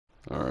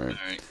Alright.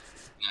 Alright.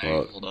 Well,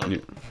 Alright, hold on.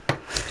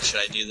 Should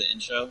I do the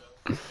intro?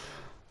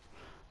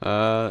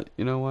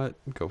 you know what?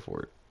 Go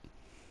for it.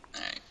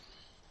 Alright.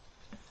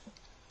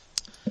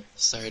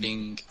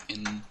 Starting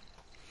in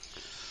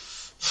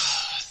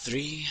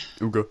 3,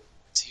 Ooga.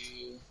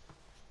 2,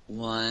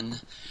 1.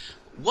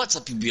 What's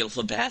up, you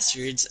beautiful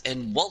bastards,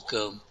 and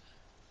welcome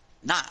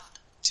not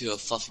to a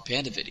Fluffy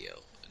Panda video,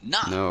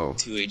 not No,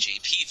 to a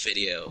JP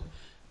video,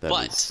 that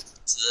but is.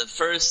 to the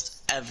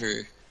first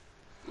ever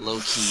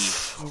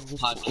Lowkey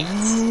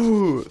podcast.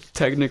 Ooh,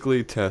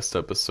 technically test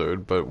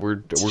episode, but we're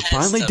Test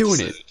finally doing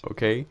it. episode.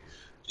 Okay,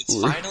 It's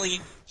we're. finally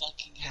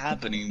fucking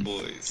happening,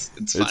 boys.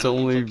 It's It's finally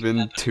only fucking been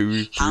happening.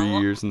 two, How three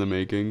long? years in the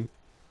making.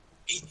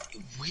 It,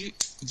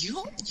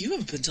 you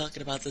have been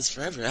talking about this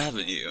forever,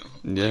 haven't you?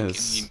 Like, I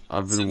Yes, mean,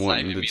 I've been since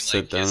wanting to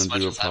sit like, down as and much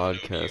do a as I've known you.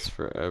 podcast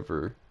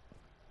forever.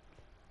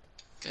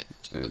 Good.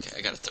 It, Okay,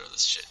 I gotta throw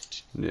this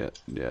shit.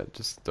 yeah,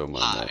 just don't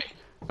mind Hi.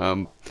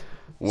 that.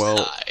 Well,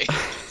 Hi.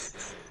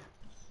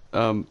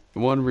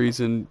 one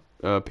reason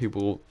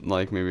people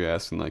like maybe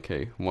asking like,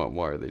 hey,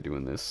 why are they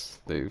doing this?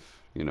 They've,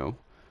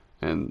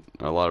 and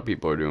a lot of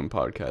people are doing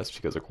podcasts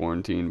because of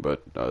quarantine,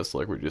 but us,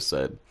 like we just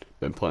said,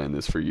 been playing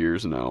this for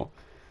years now,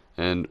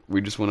 and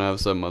we just want to have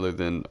something other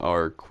than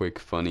our quick,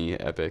 funny,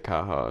 epic,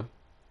 haha,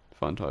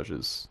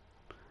 montages,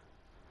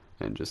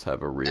 and just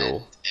have a and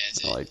real,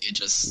 like, it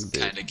just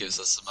bit, kind of gives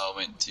us a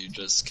moment to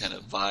just kind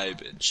of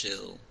vibe and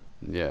chill.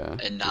 yeah,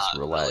 And just not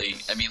really, I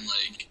relax, mean,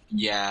 like,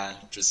 yeah,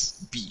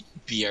 just be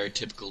our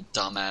typical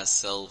dumbass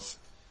self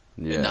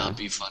and yeah, not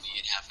be funny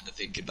and having to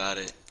think about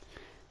it.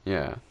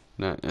 yeah,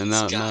 and Because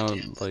now,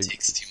 goddamn, that like,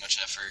 takes too much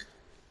effort.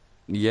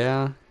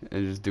 yeah,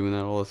 and just doing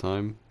that all the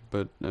time,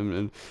 but I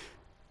mean.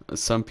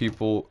 Some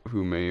people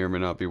who may or may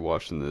not be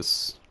watching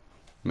this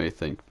may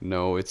think,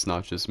 no, it's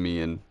not just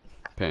me and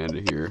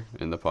Panda here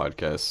in the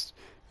podcast.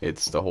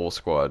 It's the whole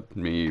squad.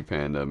 Me,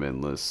 Panda,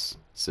 Mendless,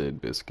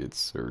 Sid,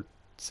 Biscuits, or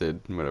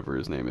Sid, whatever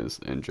his name is,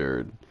 and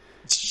Jared.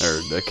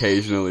 Or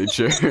occasionally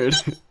Jared.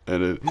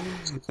 and it,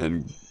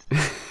 and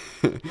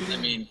I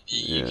mean,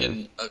 you yeah,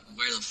 can.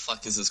 Where the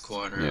fuck is this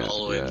corner? yeah,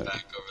 All the way in the yeah.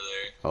 back over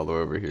there. All the way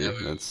over Yeah,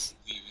 here. That's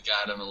we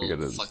got him a we little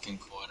gotta. fucking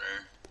corner.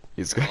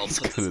 He's got I'll he's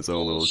put got this his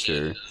own little bullshit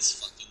chair. in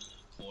this fucking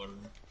little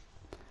corner.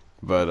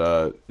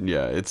 But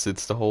yeah, it's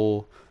the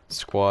whole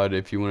squad.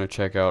 If you want to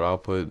check out, I'll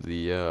put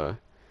the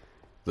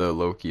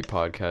Lowkey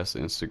podcast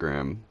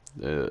Instagram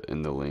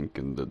in the link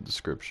in the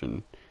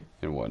description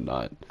and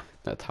whatnot.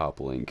 That top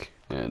link,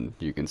 and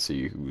you can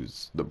see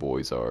who's the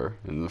boys are.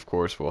 And of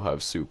course, we'll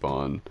have Soup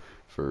on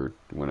for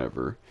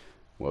whenever.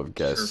 We'll have Her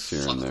guests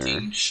here and there.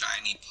 fucking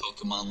shiny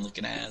Pokemon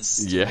looking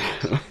ass Yeah,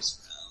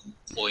 comes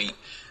around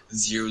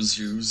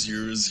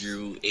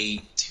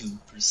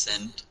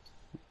 0.00082%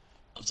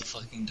 of the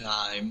fucking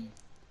time.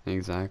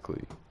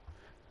 exactly.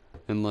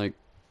 And like,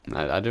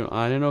 I didn't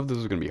know if this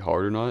was gonna be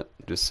hard or not.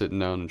 Just sitting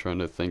down and trying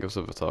to think of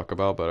stuff to talk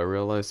about, but I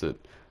realized that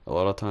a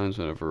lot of times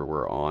whenever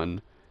we're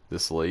on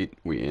this late,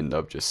 we end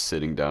up just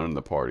sitting down in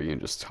the party and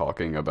just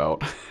talking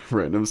about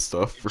random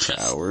stuff for Just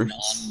hours.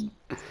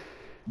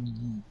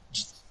 non.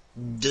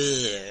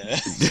 Duh.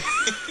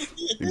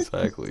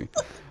 Exactly.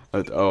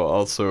 Oh,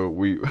 also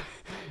it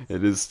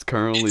is It's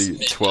currently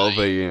 12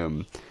 midnight.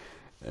 a.m.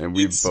 and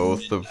we It's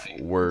both have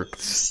midnight, worked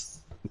boys.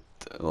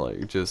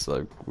 like just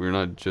like we're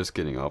not just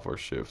getting off our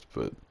shift,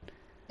 but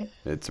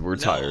we're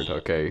tired, No,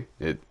 okay?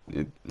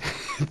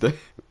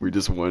 We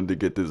just wanted to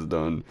get this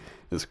done,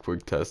 this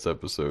quick test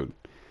episode,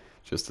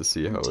 just to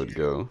see how it'd dude.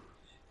 go.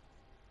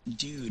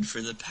 Dude,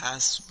 for the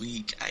past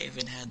week, I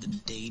haven't had the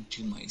day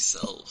to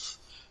myself.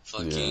 Yeah,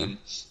 Fucking.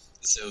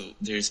 So,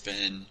 there's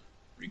been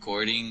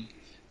recording,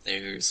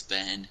 there's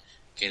been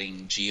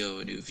getting Geo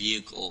a new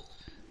vehicle,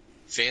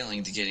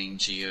 failing to getting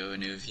Geo a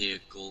new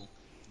vehicle,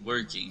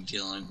 working,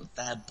 dealing with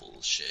that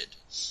bullshit.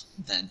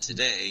 Then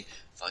today,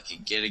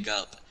 fucking getting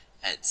up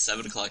at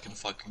 7 o'clock in the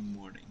fucking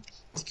morning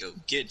to go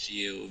get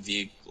Geo a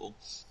vehicle,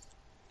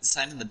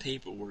 signing the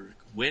paperwork,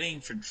 waiting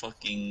for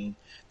fucking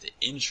the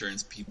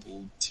insurance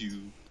people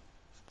to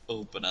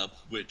open up,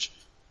 which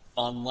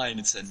online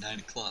it said 9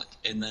 o'clock,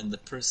 and then the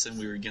person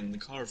we were getting the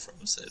car from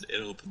said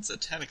it opens at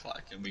 10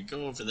 o'clock, and we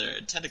go over there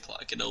at 10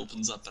 o'clock, it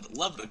opens up at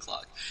 11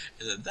 o'clock,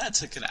 and then that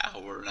took an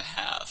hour and a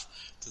half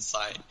to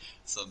sign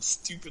some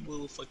stupid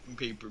little fucking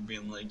paper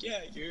being like, yeah,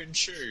 you're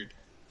insured,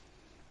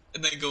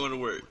 and then going to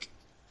work.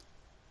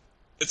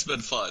 It's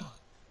been fun.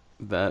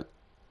 that.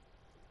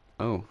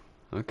 Oh,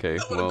 okay.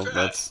 I want Well, to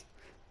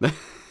cry.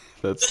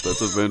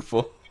 that's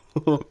eventful.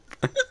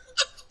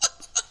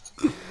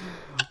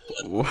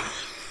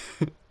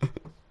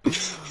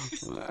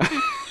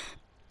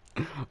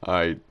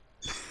 Alright,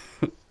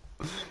 that,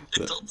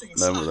 Adulting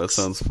that sucks.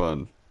 sounds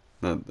fun.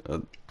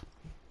 That,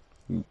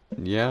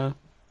 yeah,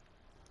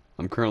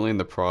 I'm currently in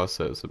the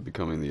process of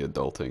becoming the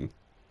adulting,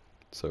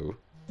 so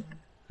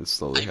it's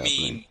slowly I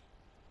happening. mean,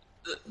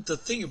 the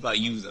thing about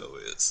you though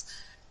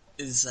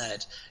is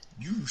that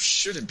you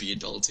shouldn't be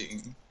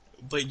adulting,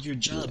 but your Yeah.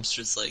 job's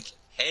just like,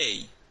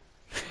 hey,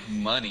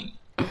 money,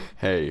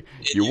 Hey,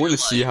 and you want you're to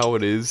see like, how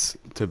it is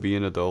to be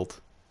an adult?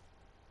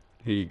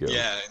 Here you go.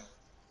 yeah,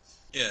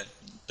 Yeah,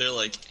 they're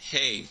like,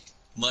 hey,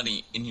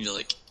 money, and you're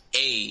like,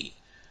 hey,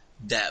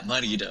 that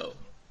money though.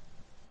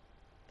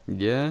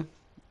 Yeah,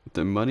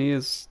 the money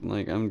is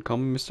like I'm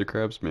calling Mr.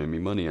 Krabs, man. Me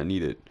money, I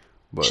need it.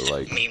 But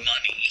like, Me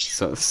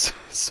money.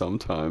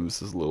 sometimes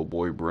this little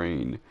boy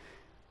brain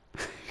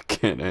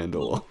can't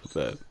handle Little, all of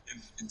that.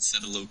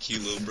 instead of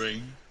Lowkey, little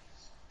brain.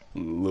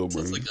 Little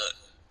Sounds like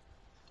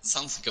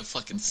brain. a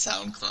fucking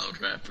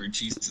SoundCloud rapper.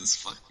 Jesus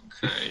fucking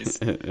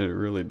Christ. It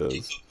really Hey,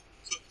 does.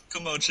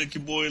 come out, check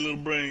your boy, little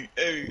brain.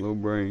 Hey. Little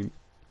brain.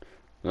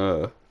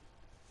 Uh,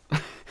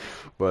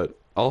 but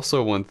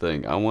also one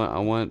thing I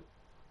want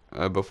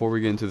before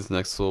we get into this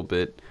next little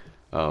bit,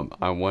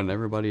 I want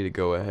everybody to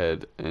go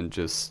ahead and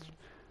just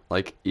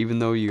like even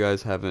though you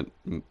guys haven't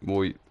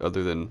more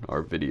other than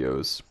our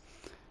videos,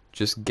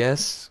 just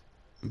guess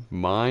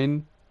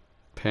mine,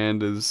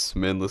 Panda's,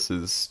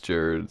 Mendless's,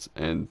 Jared's,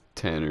 and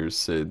Tanner's,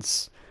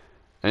 Sid's,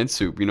 and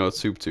Soup. You know it's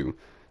Soup too.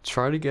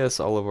 Try to guess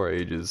all of our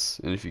ages,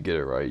 and if you get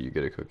it right, you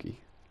get a cookie.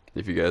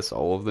 If you guess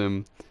all of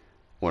them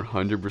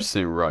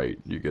 100% right,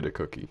 you get a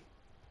cookie.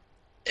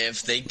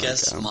 If they Like,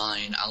 guess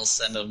mine, I'll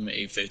send them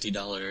a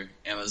 $50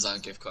 Amazon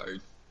gift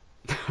card.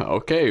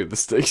 okay, the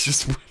stakes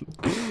just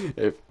went.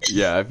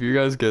 If you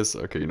guys guess,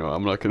 okay, you know,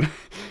 I'm not gonna.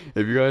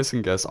 If you guys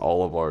can guess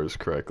all of ours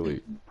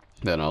correctly,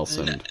 then I'll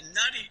send. Not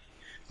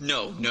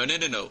no, no, no,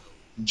 no, no.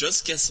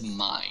 Just guess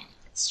mine.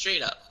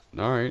 Straight up.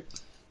 All right,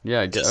 yeah,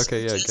 okay, Just yeah,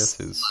 guess guess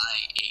his. my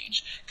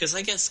age. Because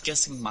I guess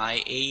guessing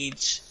my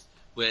age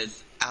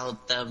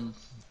without them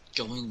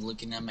going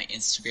looking at my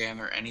Instagram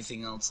or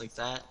anything else like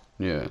that,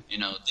 Yeah, you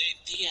know,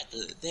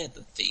 they had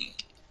to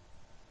think.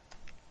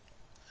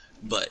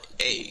 But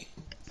hey,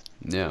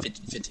 yeah.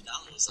 $50,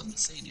 I'm just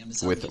saying,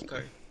 Amazon With gift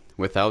card.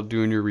 without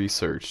doing your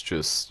research,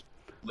 just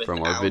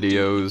from our Without doing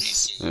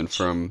videos and research.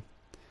 from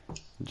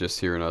just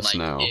hearing us Like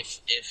now.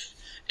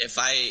 if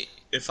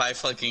I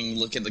fucking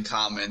look at the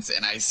comments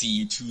and I see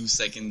you 2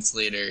 seconds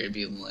later, it'd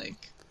be like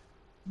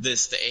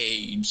this the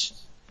age,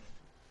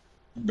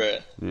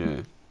 bruh.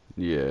 Yeah,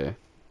 yeah.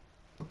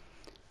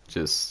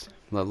 Just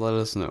let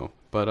us know.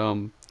 But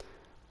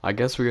I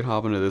guess we could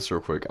hop into this real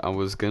quick. I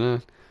was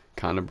gonna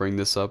kind of bring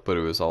this up, but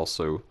it was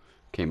also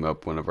came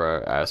up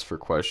whenever I asked for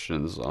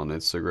questions on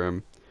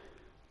Instagram.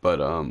 But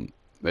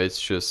it's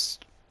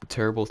just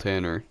Terrible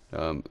Tanner.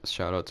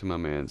 Shout out to my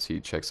mans. He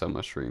checks out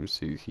my streams.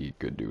 He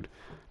good dude.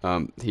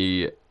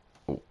 He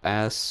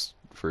asked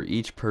for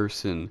each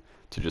person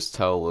to just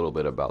tell a little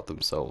bit about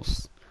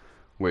themselves,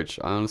 which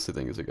I honestly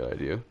think is a good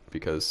idea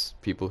because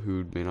people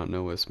who may not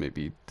know us,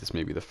 maybe this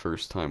may be the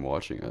first time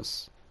watching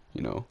us.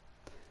 You know,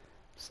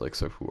 it's like,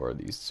 so who are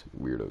these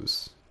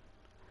weirdos?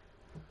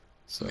 I mean,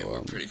 So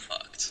we're pretty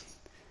fucked.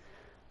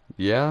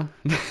 yeah,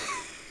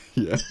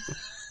 yeah.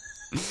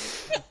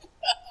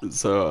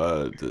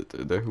 So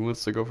who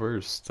wants to go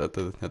first at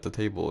the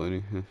table?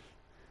 Any?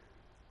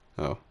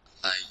 Oh,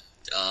 I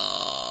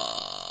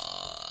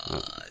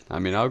uh, I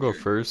mean I'll go you're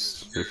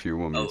first you're if you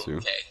want me oh to.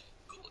 okay.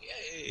 Cool. Yeah,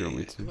 yeah, If you yeah, want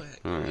me yeah. to. Go ahead,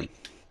 All go right.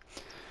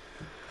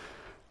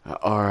 ahead.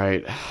 All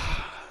right.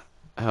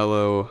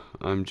 Hello,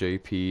 I'm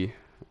JP.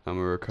 I'm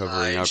a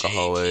recovering Hi,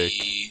 alcoholic.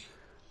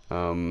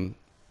 JP.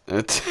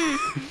 That's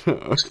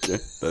okay.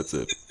 That's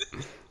it.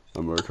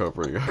 I'm a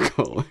recovering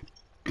alcoholic.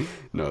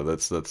 No,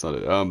 that's not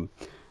it. I'm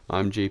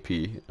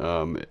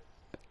JP.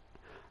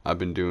 I've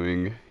been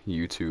doing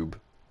YouTube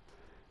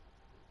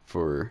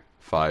for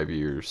 5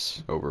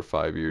 years, over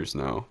 5 years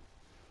now.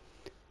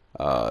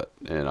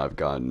 And I've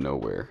gotten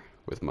nowhere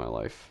with my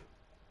life.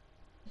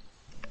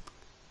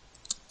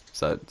 Is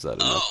that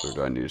enough, or Oh,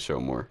 do I need to show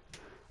more?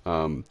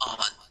 Um, uh,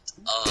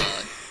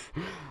 uh,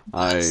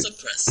 that's I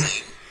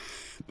depressing.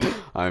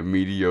 I'm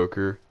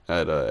mediocre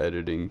at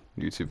editing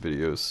YouTube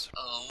videos,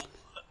 Oh,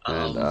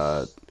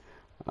 and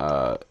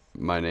um,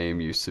 my name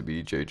used to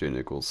be JJ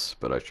Nichols,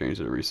 but I changed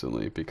it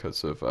recently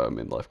because of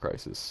midlife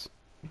crisis.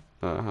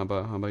 How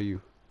about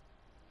you?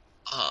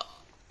 uh,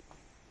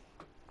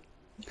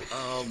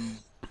 um,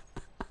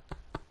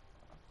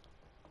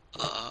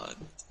 uh,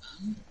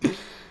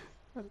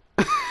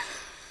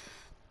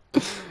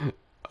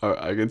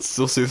 I can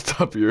still see the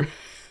top of your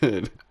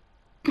head.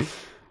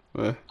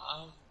 What?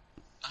 um,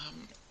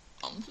 I'm,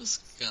 I'm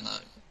just gonna.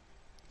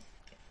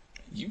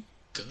 You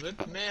good,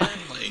 man?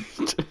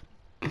 Like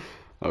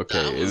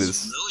Okay, that it was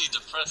is. really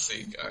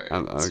depressing. All right,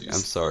 I'm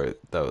seriously. sorry.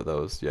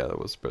 That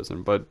was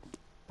present. But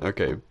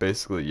okay,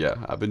 basically, yeah,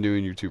 I've been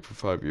doing YouTube for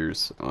 5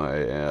 years.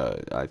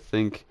 I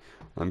think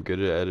I'm good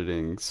at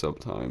editing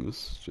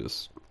sometimes.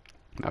 Just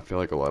I feel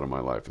like a lot of my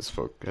life has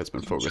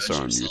been You focused judge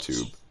around yourself.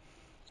 YouTube.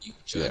 You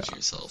Yeah. judge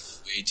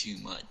yourself way too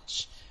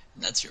much,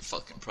 and that's your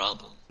fucking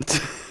problem.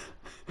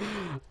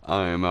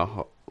 I am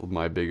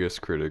my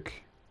biggest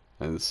critic,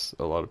 as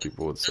a lot of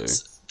people would say.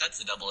 That's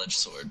a double-edged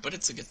sword, but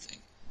it's a good thing.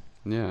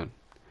 Yeah,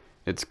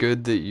 it's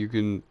good that you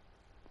can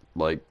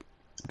like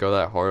go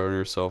that hard on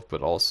yourself,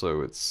 but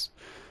also it's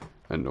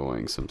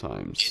annoying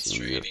sometimes, It's and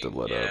you have to trading,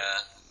 let up.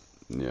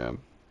 yeah. Yeah,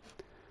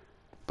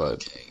 but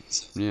Okay,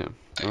 so yeah.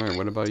 All right, I what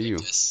can about take you?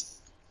 this.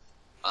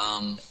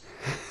 Um,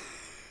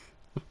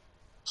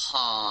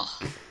 huh.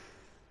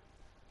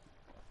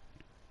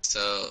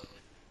 So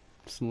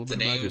Just a little The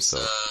bit about name's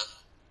yourself.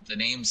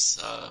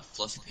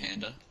 Fluffy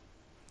Panda.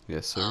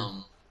 Yes, sir.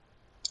 Um,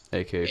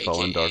 AKA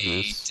Fallen AKA.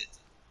 Darkness.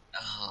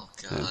 Oh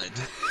And God.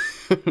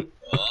 okay,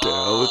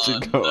 I'll let you Oh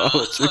go. I'll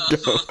let you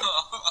go.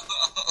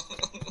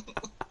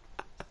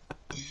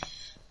 no.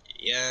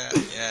 Yeah,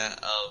 yeah.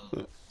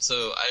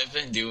 So I've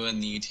been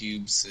doing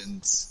YouTube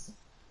since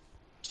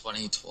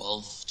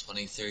 2012,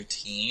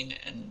 2013,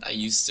 and I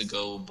used to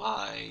go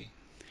by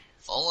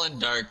Fallen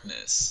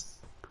Darkness.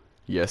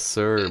 Yes,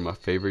 sir. My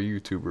favorite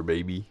YouTuber,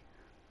 baby.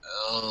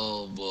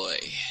 Oh boy.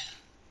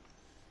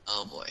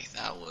 Oh boy,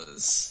 that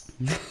was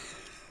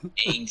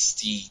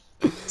angsty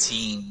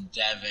teen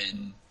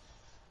Devin.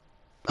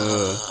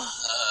 Uh,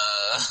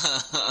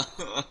 Uh,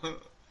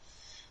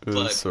 it was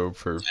but so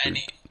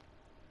perfect.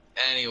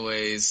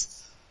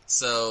 anyways,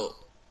 so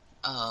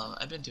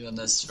I've been doing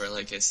this for,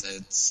 like I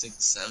said, 6,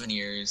 7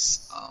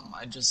 years.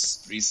 I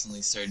just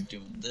recently started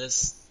doing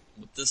this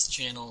with this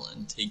channel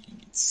and taking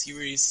it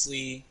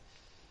seriously.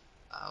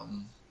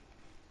 Um,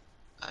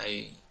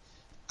 I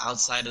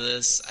outside of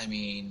this, I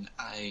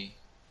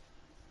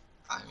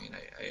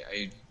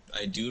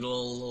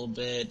doodle a little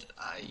bit.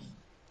 I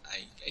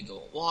go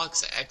on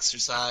walks. I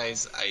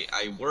exercise.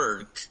 I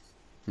work.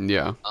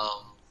 Yeah.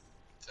 Um,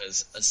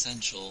 because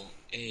essential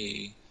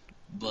A,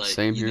 but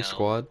Same here,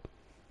 squad.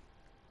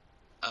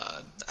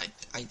 I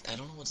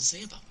don't know what to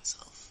say about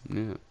myself.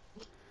 Yeah.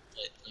 But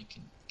like,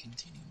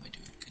 continue, my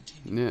dude.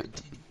 Continue, Yeah.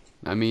 continue.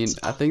 I mean, I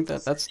Stop. think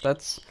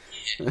that's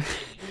Yeah, yeah,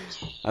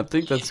 I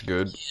think yeah, that's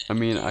good. I yeah,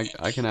 mean, yeah,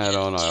 I can add yeah,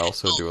 on. I yeah.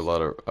 also Oh, do a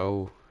lot of.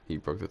 Oh, he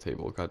broke the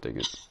table. God dang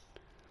it.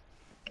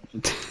 I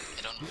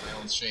don't know my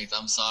own strength.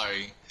 I'm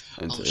sorry.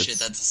 Oh shit, It's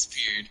that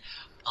disappeared.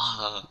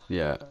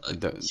 yeah.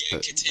 Yeah,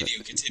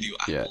 continue.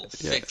 I Yeah, will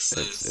yeah. fix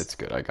It's this.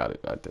 good. I got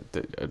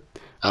it.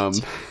 Oh, Um,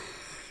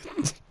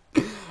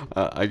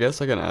 I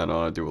guess I can add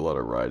on. I do a lot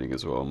of writing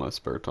as well in my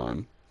spare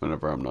time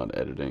whenever I'm not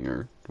editing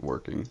or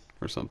working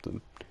or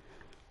something.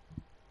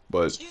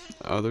 But yeah.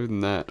 other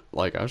than that,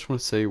 like I just want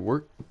to say,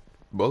 we're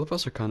both of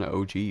us are kind of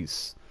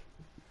OGs.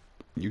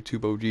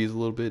 YouTube OGs a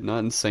little bit, not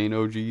insane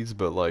OGs,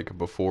 but like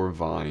before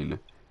Vine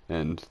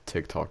and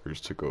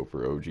TikTokers took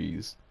over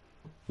OGs,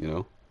 you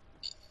know?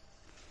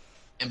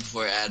 And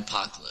before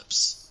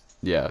Adpocalypse.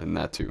 Yeah, and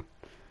that too.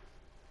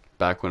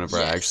 Back whenever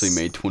I actually Yes.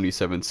 made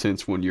 27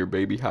 cents 1 year,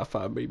 baby. High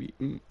five, baby.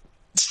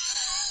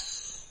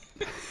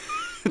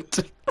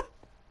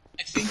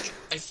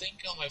 I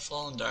think on my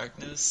Fallen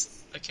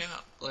Darkness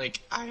account,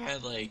 like I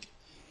had like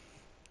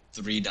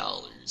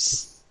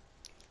 $3,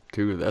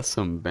 Dude, that's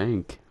some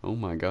bank. Oh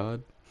my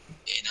god.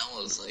 and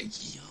I was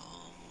like, yo,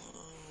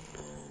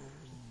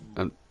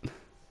 And,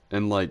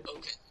 and like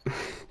okay,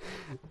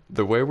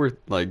 the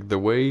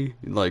way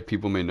like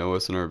people may know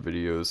us in our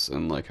videos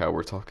and like how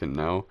we're talking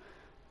now,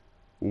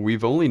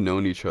 we've only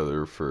known each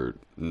other for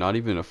not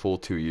even a full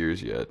 2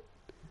 years yet.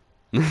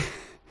 yeah.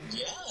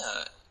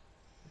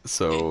 It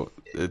So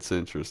it's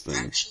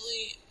interesting.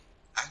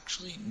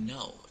 actually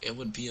no, it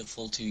would be a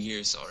full 2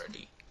 years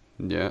already.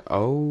 Yeah.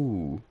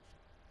 Oh,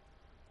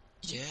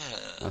 I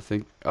Yeah.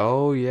 think.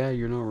 Oh, yeah.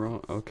 You're not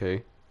wrong.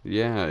 Okay.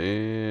 Yeah. Yeah.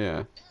 Yeah.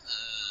 Yeah.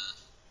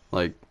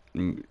 Like,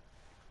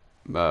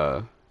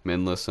 uh,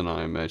 Mendless and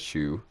I met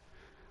you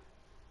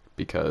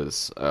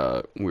because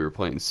we were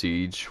playing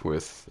Siege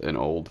with an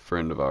old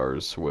friend of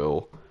ours,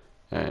 Will,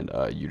 and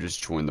you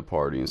just joined the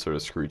party and started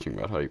screeching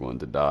about how you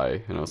wanted to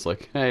die, and I was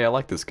like, hey, I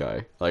like this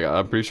guy. Like,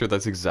 I'm pretty sure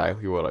that's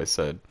exactly what I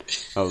said.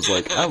 I was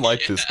like, I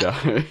like this Yeah.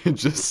 guy.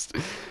 Just,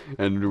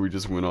 and we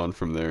just went on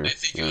from I there,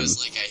 think it and was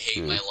like I hate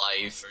yeah, my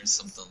life or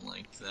something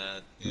like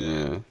that.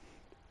 Yeah.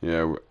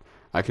 yeah, yeah.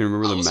 I can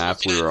remember I the was map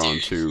working we at were on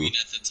Dairy Queen too.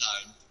 at the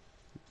time.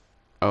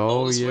 I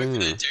Oh was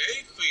working yeah, at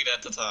Dairy Queen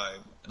at the time,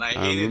 and I I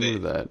hated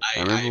remember it. that. I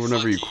I remember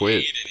whenever you fucking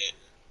quit. hated it.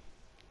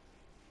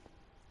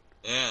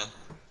 Yeah.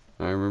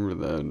 I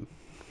remember that.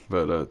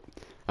 But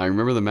I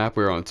remember the map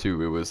we were on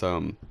too. It was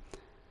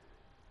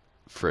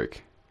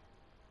frick.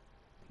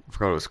 I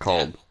forgot what it was Yeah.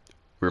 called.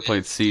 We were Yeah.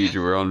 playing Siege.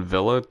 Yeah. We were on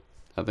Villa.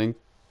 I think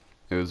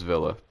it was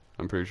Villa.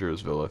 I'm pretty sure it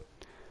was Villa.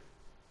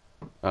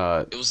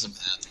 Uh, It was a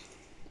map.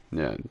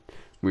 yeah.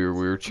 We were It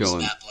was a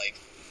chilling. map like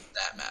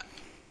that map.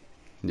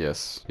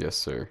 Yes, yes,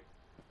 sir.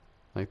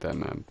 Like that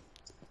map.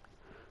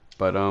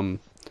 But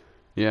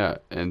yeah.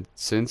 And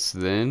since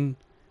then,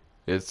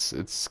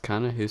 it's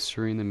kind of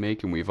history in the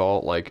making. We've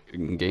all like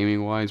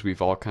gaming wise,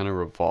 we've all kind of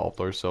revolved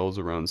ourselves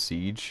around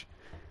Siege,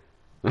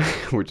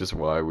 which is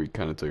why we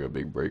kind of took a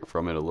big break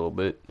from it a little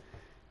bit.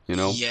 You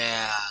know,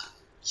 Yeah.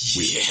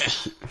 we Yeah.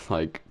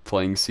 like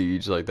playing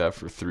Siege like that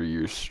for 3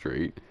 years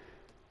straight.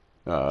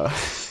 Uh,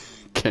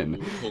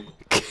 can Ooh.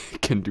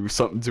 can do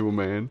something to a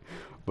man,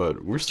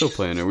 but we're still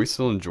playing it. We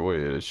still enjoy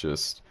it. It's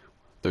just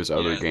there's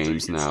other Yeah. 3 games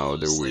years now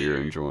that we're later.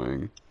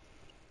 enjoying.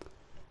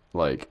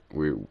 Like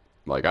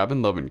I've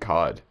been loving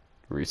COD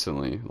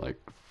recently. Like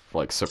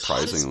COD has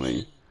surprisingly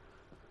been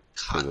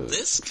for the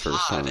this first COD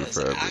time in has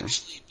forever.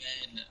 actually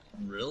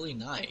been really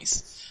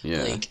nice.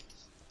 Yeah, Like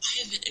I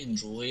have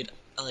enjoyed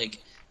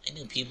like I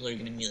know people are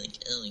gonna be like,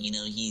 oh,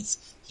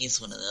 he's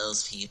one of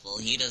those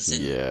people. yeah,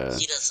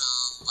 He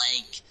doesn't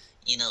like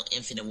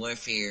Infinite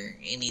Warfare,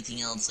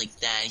 anything else like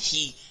that.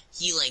 He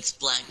likes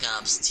Black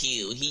Ops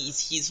too.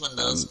 He's one of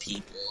those I'm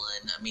people,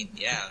 and I mean,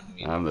 yeah, I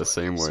mean, I'm the Black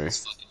same Ops way.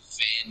 was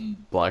fucking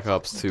Black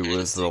Ops 2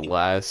 was the fantastic.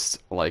 last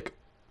like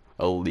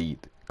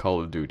elite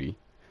Call of Duty.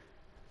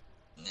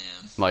 Yeah,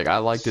 Like I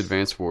liked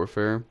Advanced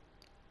Warfare,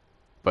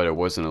 but it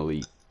wasn't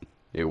elite.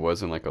 It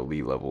wasn't like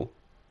elite level.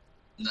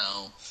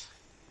 no.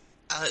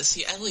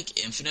 See, I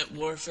like Infinite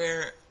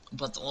Warfare,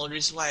 but the only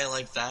reason why I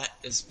like that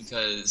is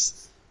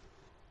because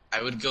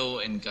I would go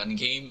and gun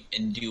game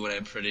and do what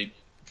I'm pretty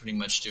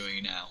much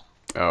doing now,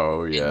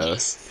 Oh and yeah,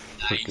 just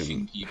fucking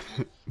knifing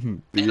people.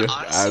 And the honestly,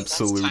 that's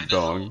absolute kind of how,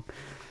 dong.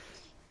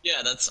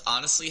 yeah, that's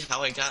honestly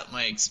how I got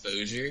my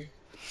exposure.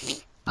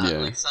 At Yeah,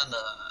 least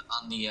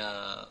on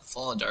the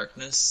Fall of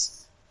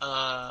Darkness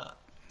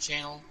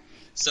channel.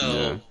 yeah.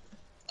 So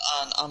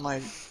on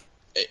my,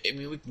 I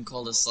mean, we can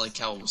call this like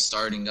how it was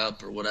starting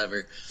up or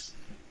whatever.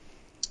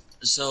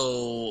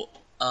 So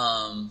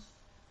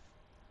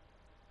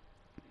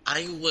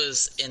I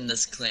was in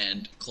this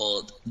clan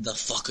called the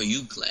Fuck Are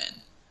You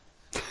clan.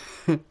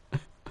 Very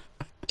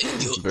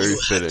You have to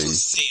fitting.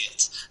 say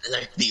it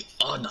like the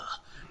honor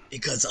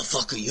because the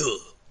fuck are you.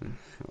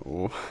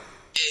 Oh,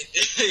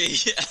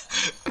 Yeah,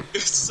 it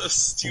was so why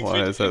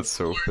stupid is and that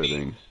so corny.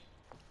 fitting?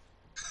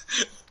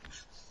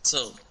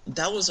 So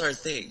that was our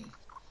thing.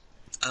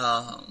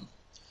 Um,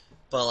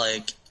 but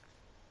like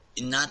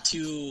not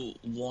too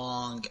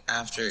long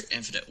after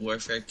Infinite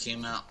Warfare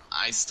came out,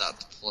 I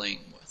stopped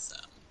playing with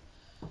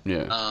them.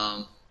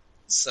 Yeah.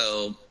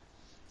 So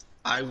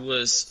I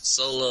was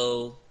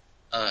solo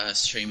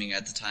streaming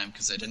at the time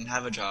because I didn't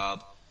have a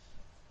job,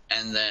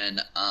 and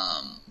then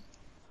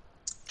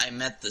I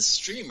met this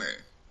streamer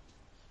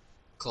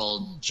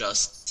called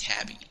Just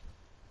Tabby.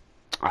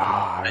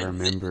 Ah, I I,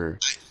 remember.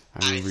 I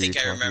I remember you think I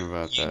talking remember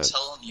about you that.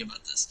 telling me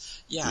about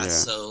this. Yeah, Yeah.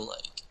 so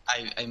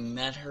like I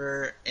met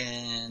her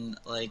in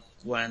like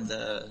one of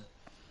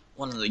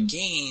the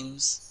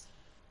games,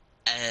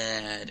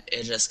 and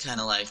it just kind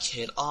of like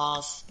hit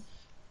off.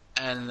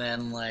 And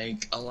then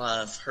like a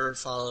lot of her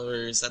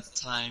followers at the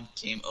time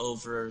came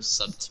over,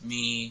 subbed to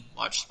me,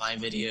 watched my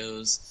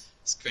videos,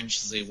 as cringe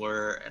as they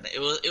were, and it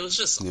was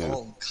just Yeah.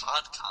 all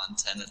COD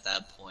content at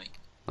that point.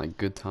 Like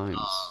good times.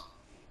 Um,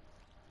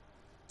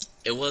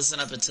 it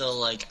wasn't up until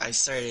like I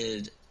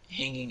started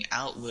hanging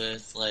out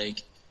with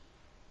like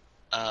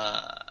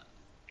uh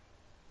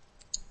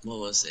what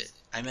was it?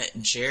 I met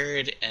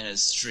Jared in a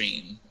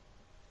stream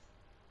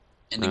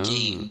in a Oh.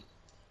 game.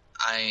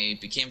 I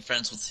became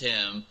friends with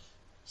him.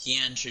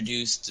 He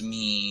introduced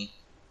me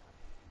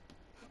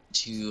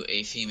to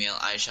a female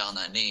I shall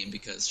not name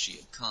because she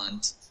a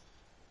cunt,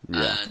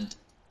 Yeah. and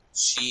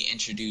she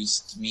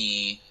introduced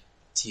me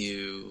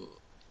to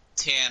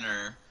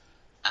Tanner,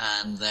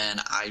 and then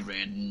I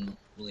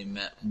randomly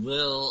met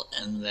Will,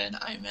 and then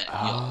I met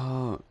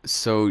y'all. Oh,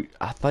 so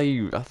I thought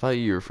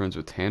you were friends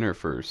with Tanner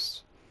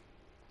first.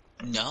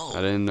 I No,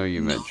 didn't know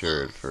you no, met no.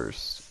 Jared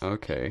first.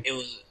 Okay. It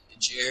was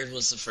Jared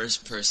was the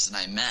first person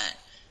I met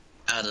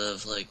out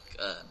of like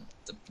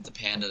the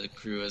Panda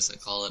crew, as I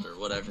call it, or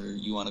whatever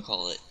you want to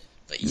call it.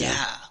 But Yeah.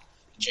 yeah,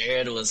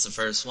 Jared was the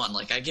first one.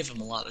 Like I give him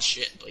a lot of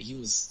shit, but he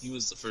was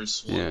the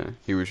first one. Yeah.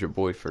 He was your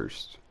boy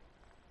first.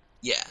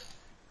 Yeah.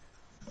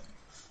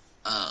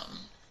 Um.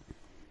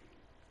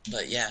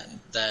 But yeah,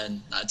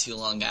 then not too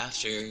long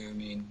after, I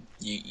mean,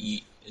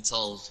 it's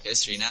all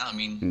history now. I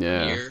mean,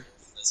 Yeah. you're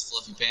this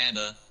fluffy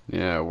panda.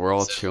 Yeah, we're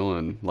all So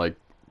chilling. Like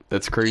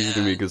that's crazy to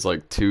me yeah, because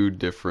like two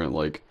different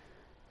like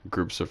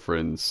groups of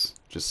friends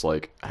just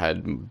like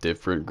had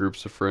different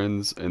groups of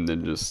friends and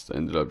then just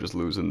ended up just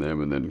losing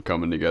them and then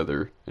coming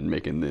together and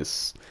making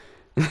this.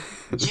 yeah.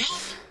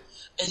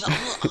 In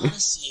all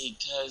honesty,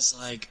 because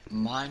like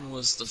mine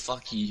was the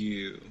fuck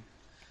you,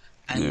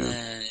 and Yeah.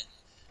 then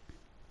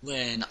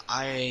when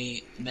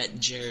I met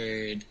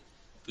Jared,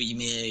 we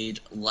made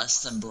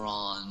less than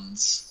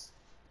bronze,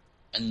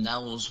 and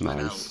that was when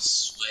I was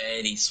Nice.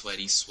 sweaty,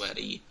 sweaty,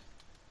 sweaty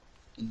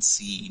in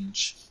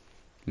Siege.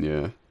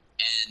 Yeah.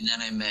 And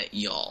then I met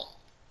y'all,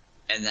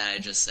 and then I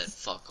just said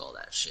fuck all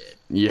that shit.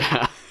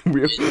 Yeah.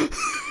 We And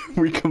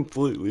we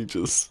completely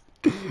just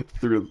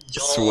threw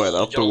sweat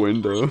y'all, out the y'all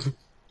window. broke,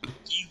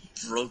 you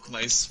broke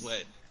my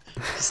sweat,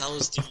 cause I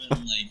was doing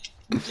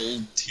like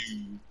gold 2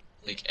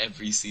 like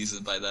every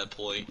season by that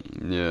point,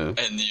 Yeah.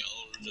 and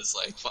y'all were just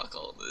like fuck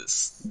all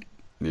this.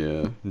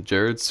 Yeah.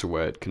 Jared's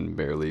sweat can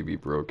barely be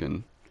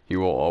broken. He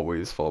will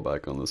always fall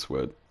back on the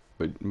sweat.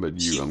 But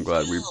He you, I'm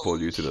glad we will.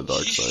 pulled you to the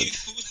dark side.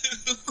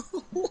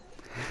 He will.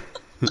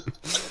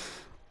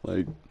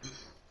 Like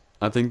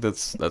I think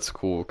that's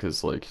cool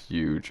because like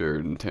you,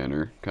 Jared, and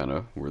Tanner kind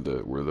of were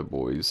the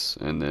boys,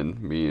 and then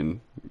me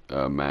and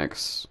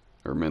Max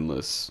or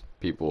Mendless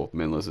people.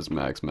 Mendless is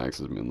Max, Max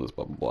is Mendless,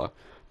 blah blah blah.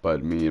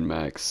 But me and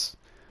Max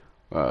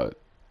uh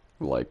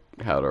like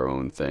had our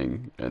own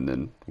thing, and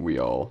then we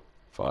all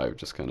five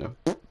just kind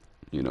of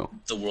you know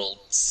The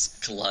worlds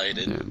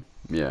collided. yeah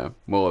yeah.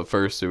 Well, at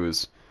first it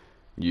was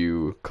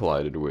you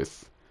collided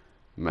with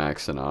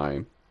Max and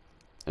I,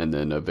 and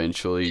then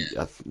eventually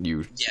Yeah,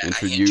 you yeah.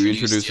 I you introduced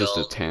introduced us to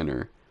y'all.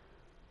 Tanner.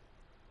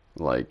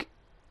 like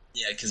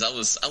Yeah, because I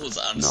was not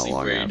honestly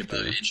long worried about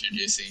after.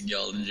 introducing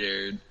y'all to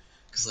Jared,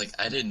 because like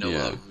I didn't know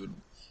how Yeah. he would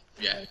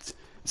react,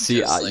 See,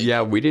 because like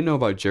yeah, we didn't know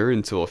about Jared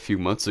until a few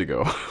months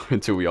ago,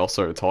 until we all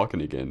started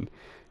talking again.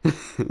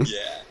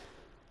 yeah,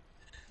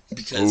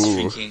 because Oh,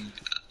 freaking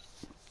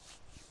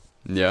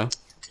yeah.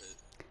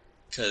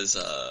 because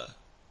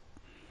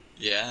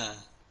yeah,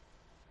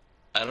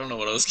 I don't know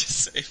what I was gonna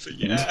say, but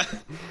yeah.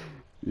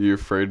 You're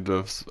afraid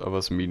of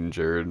us meeting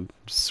Jared?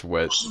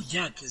 Sweat. Oh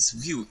yeah, because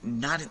we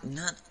not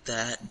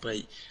that, but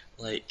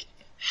like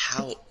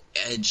how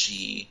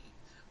edgy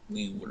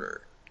we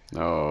were.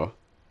 Oh,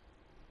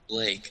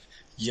 Like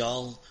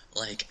y'all,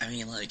 like I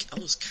mean, like I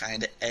was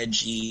kind of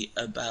edgy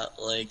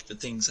about like the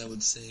things I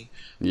would say,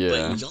 but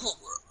yeah. y'all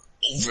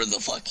were over the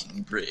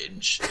fucking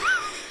bridge.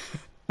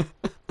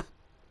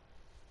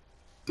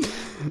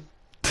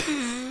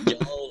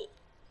 Y'all,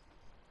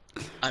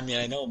 I mean,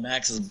 I know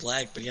Max is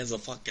black, but he has a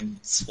fucking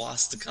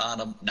swastika on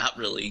him. Not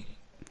really.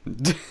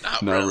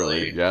 Not Not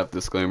really. really. Yeah,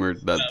 disclaimer,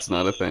 Not that's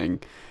not a really. thing.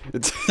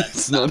 It's That's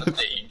it's not not a a,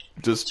 thing.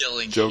 just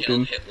Killing Hail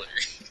joking. Hitler.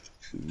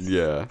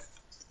 Yeah.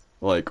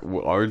 Like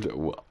our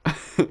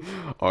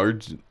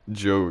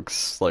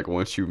jokes, like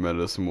once you met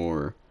us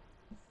more,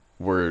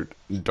 were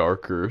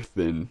darker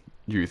than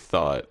you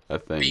thought, I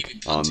think,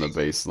 Baby on the punting.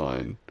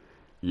 baseline.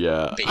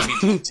 Yeah. Baby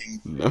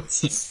punting. No,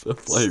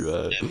 stuff like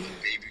that. And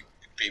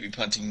the baby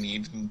punting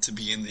needing to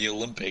be in the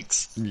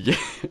Olympics. Yeah,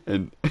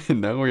 and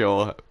now we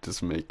all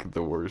just make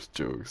the worst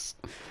jokes.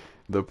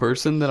 The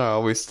person that I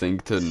always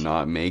think to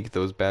not make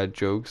those bad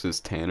jokes is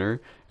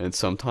Tanner, and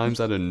sometimes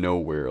out of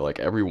nowhere, like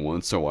every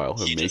once in a while,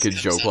 he'll He make a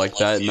just comes joke out of like left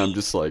that, and I'm field.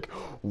 just like,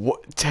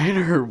 "What,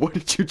 Tanner? What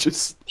did you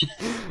just?"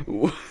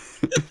 What?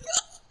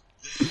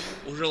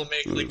 Or he'll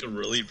make like a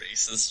really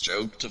racist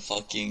joke to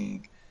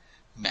fucking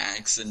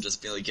Max and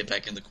just be like, get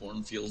back in the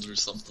cornfield or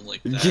something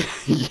like Yeah,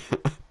 that.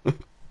 yeah.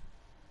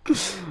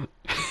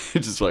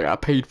 It's just like I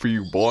paid for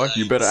you, boy.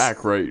 You better Yikes.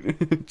 act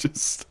right.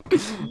 Just,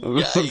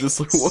 I'm just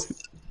like, what?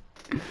 Yikes.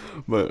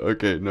 But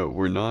okay, no,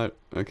 we're not.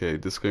 Okay,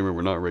 disclaimer: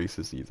 we're not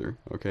racist either.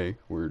 Okay,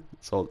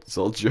 it's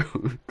all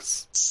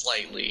jokes.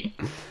 Slightly.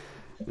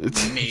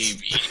 It's,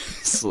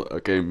 Maybe.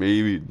 okay,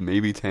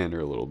 maybe Tanner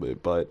a little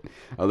bit, but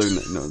other than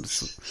that, no.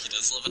 Just, He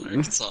does live in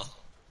Arkansas.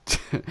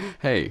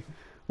 hey,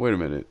 wait a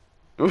minute.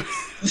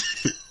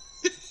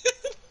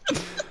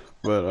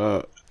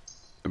 But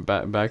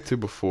back to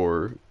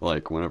before,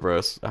 like whenever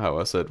how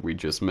I said we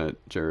just met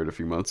Jared a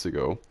few months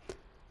ago.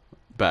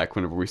 Back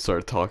whenever we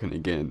started talking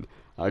again,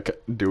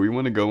 do we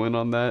want to go in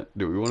on that?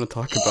 Do we want to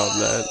talk about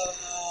that,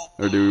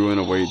 or do we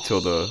want to wait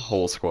till the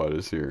whole squad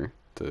is here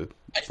to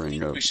I bring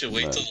think up we should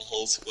wait till that? the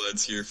whole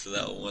squad's here for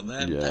that one.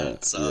 Yeah,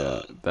 That's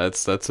yeah.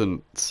 That's a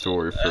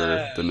story for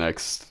uh the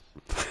next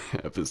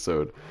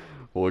episode.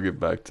 We'll get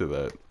back to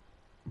that.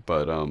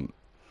 But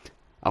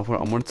I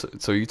want to.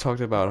 So you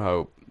talked about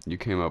how you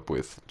came up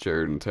with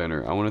Jared and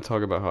Tanner. I want to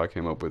talk about how I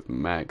came up with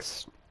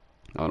Max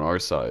on our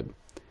side.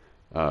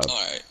 Uh,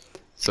 alright.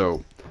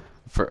 so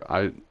for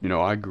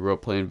I grew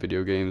up playing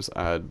video games.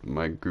 I had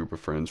my group of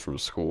friends from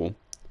school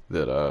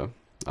that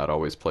I'd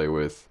always play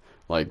with.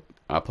 Like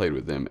I played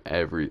with them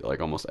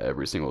almost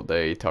every single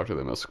day. Talked to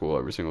them at school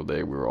every single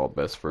day. We were all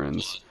best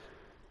friends.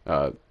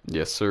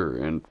 Yes, sir.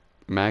 And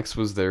Max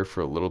was there for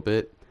a little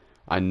bit.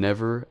 I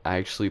never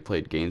actually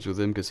played games with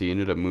him because he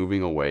ended up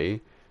moving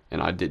away,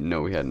 and I didn't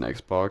know he had an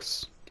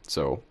Xbox,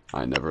 so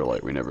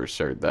we never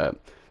shared that.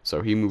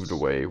 So he moved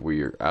away.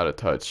 We are out of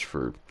touch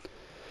for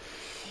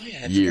Oh yeah,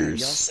 I forgot. Y'all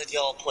years. said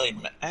y'all played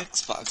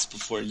Xbox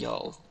before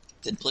y'all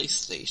did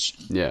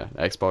PlayStation. Yeah,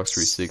 Xbox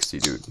 360,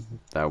 dude.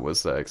 That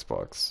was the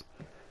Xbox.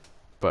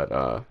 But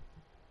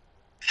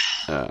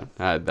I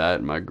had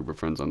that. My group of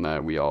friends on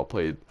that. We all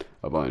played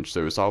a bunch.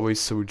 There was always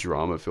so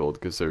drama filled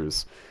because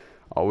there's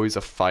always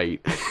a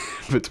fight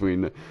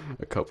between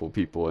a couple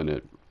people in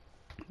it,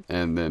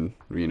 and then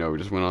we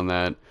just went on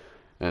that,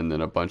 and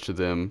then a bunch of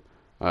them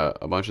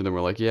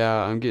were like,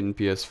 "Yeah, I'm getting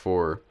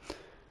PS4,"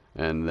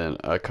 and then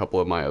a couple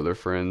of my other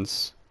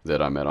friends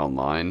that I met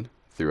online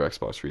through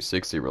Xbox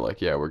 360 were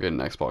like, "Yeah, we're getting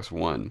Xbox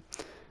One,"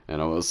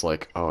 and I was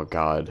like, "Oh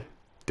God,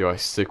 do I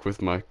stick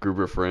with my group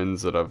of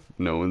friends that I've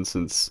known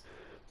since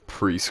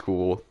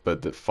preschool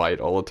but that fight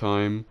all the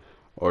time,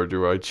 or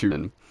do I choose?"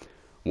 And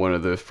one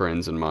of the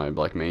friends in my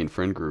like main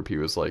friend group, he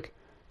was like,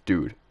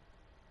 "Dude,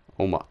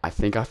 oh my, I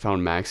think I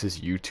found Max's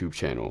YouTube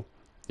channel.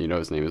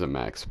 His name isn't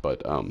Max,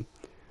 but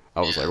I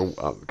was like,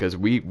 Yeah. because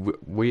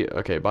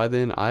okay, by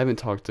then I haven't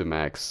talked to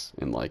Max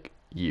in like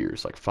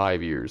years, like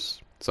 5 years,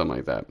 something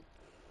like that.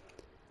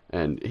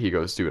 And he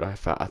goes, dude, I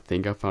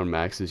think I found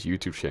Max's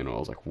YouTube channel. I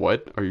was like,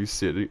 what? Are you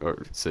sitting?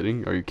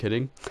 Are you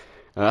kidding?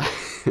 Uh,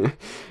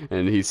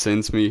 and he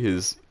sends me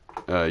his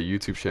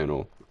YouTube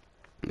channel,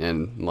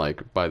 and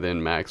like by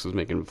then Max was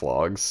making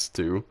vlogs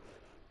too,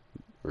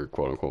 or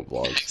quote unquote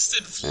vlogs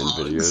Max did and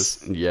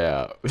videos. vlogs.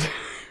 Yeah,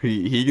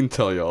 he can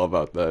tell you all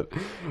about that.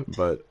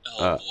 But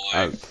Oh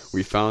boy.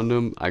 we found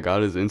him. I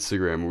got his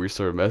Instagram and we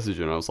started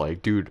messaging. I was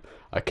like, dude,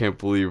 I can't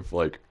believe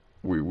like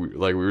we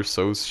were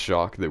so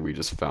shocked that we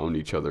just found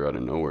each other out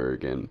of nowhere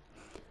again.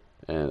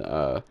 And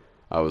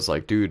I was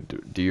like,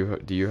 dude, do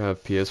you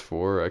have PS4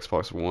 or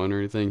Xbox One or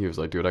anything? He was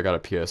like, dude, I got a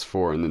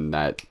PS4, and then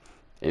that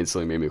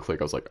instantly made me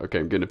click. I was like, okay,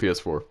 I'm getting a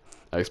PS4.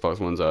 Xbox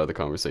One's out of the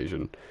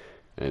conversation,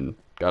 and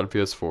got a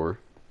PS4.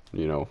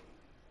 You know,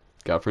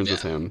 got friends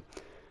with Yeah. him.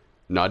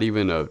 Not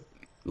even a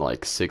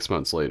like 6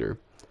 months later,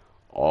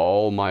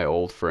 all my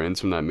old friends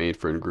from that main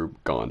friend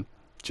group gone.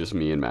 Just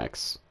me and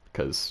Max,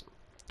 because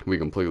we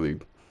completely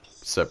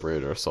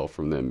separated ourselves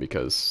from them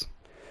because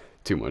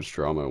too much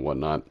drama and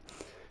whatnot.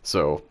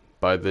 So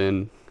by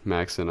then,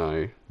 Max and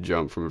I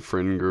jumped from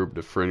friend group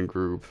to friend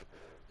group,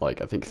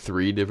 like I think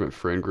 3 different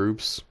friend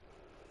groups,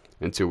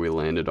 until we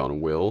landed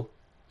on Will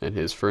and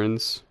his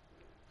friends.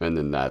 And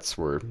then that's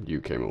where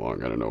you came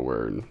along out of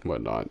nowhere and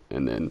whatnot.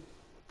 And then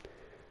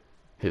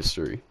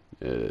history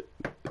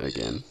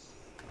again.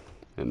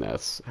 And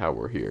that's how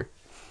we're here.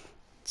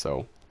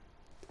 So,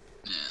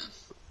 Yeah.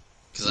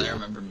 Because I yeah.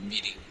 remember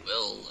meeting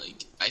Will,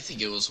 like, I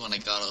think it was when I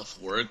got off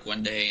work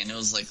one day, and it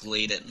was, like,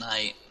 late at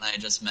night, and I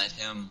just met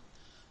him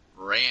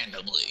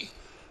randomly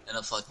in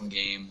a fucking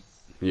game.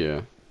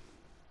 Yeah.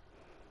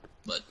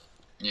 But,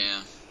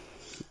 yeah.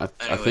 I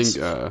think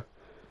Anyways,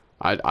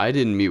 I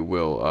didn't meet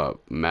Will.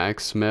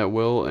 Max met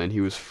Will, and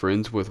he was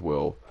friends with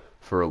Will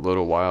for a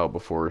little while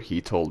before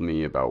he told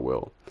me about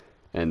Will.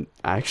 And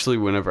actually,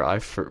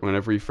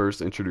 whenever he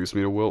first introduced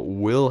me to Will,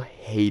 Will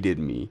hated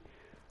me,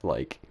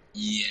 like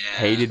yeah.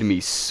 hated me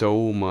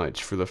so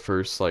much for the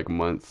first like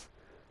month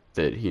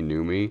that he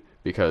knew me,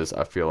 because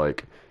I feel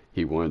like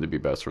he wanted to be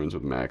best friends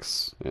with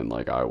Max, and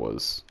like I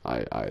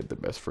had the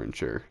best friend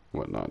share,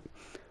 whatnot.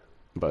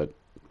 But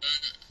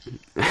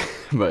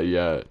but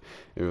yeah,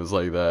 it was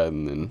like that,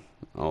 and then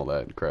all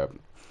that crap,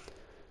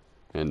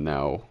 and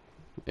now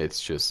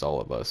it's just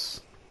all of us,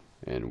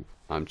 and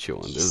I'm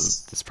chilling.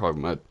 This is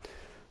probably my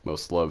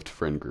most loved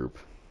friend group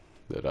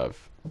that I've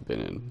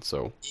been in.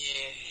 So Yeah.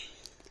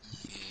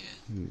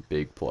 Yeah.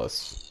 big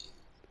plus.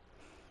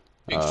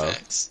 Big Uh,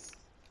 facts.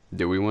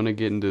 do we want to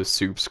get into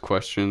Soup's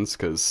questions?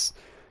 Because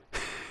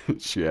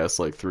she asked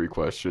like 3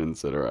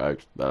 questions that I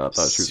thought she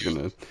was Soup.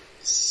 gonna.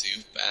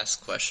 Soup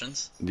ask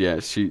questions? Yeah,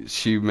 she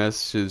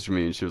messaged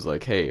me and she was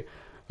like, "Hey,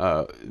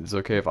 is it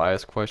okay if I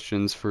ask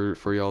questions for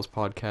y'all's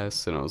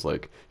podcast?" And I was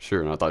like,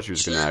 "Sure." And I thought she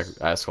was gonna Sure.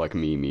 ask like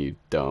me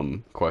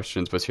dumb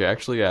questions, but she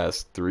actually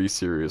asked 3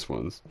 serious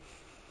ones,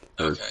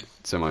 or Okay.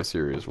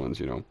 semi-serious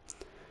ones.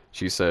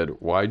 She said,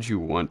 "Why'd you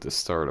want to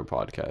start a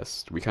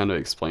podcast?" We kind of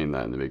explained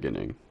that in the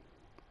beginning,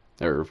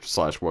 or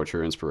slash, what's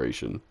your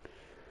inspiration?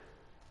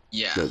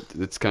 Yeah. That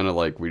it's kind of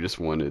like we just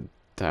wanted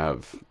to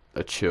have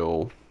a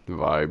chill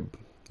vibe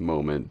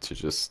moment to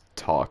just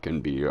talk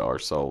and be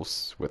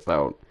ourselves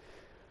without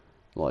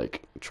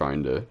like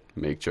trying to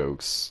make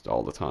jokes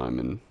all the time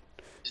and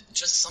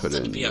Just put something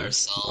to in, be all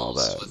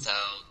ourselves that.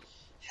 without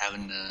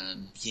having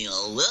to,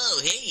 whoa,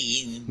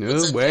 hey,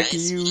 what's No, up, wacky guys? What up,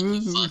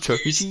 you you, Chuck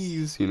E. fuckers?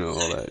 Cheese,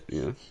 all that.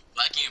 Yeah.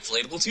 Wacky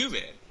Inflatable Tube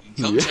Man.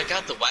 Come Yeah. check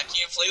out the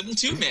Wacky Inflatable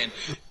Tube Man.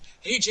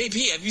 Hey,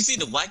 JP, have you seen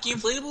the Wacky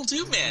Inflatable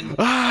Tube Man? I've never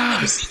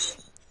Ah! seen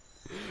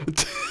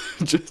it.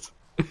 Just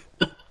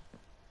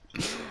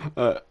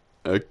uh,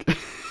 okay.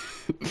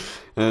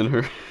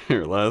 And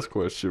her last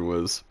question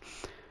was,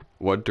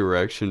 what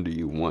direction do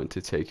you want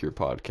to take your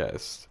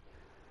podcast?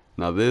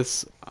 Now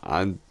this,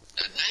 I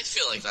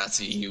feel like that's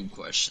a you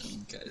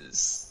question,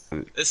 because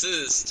this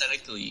is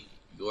technically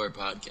your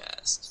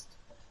podcast.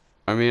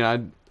 I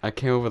mean, I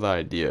came up with the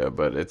idea,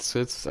 but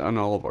it's on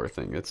all of our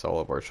thing. It's all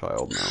of our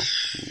child now.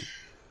 Yeah,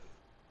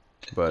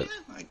 But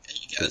I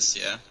guess,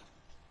 yeah.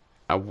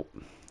 I, w-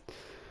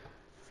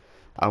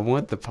 I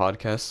want the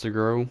podcast to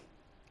grow,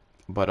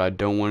 but I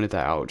don't want it to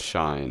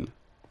outshine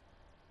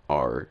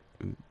our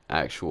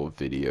actual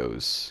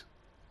videos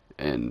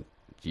and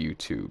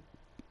YouTube,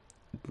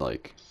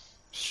 like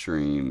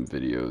stream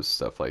videos,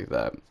 stuff like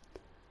that.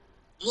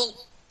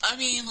 Well, I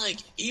mean, like,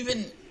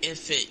 even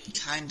if it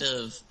kind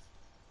of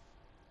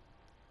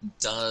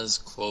does,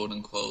 quote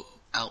unquote,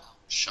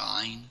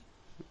 outshine.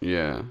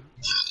 Yeah,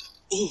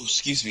 Oh,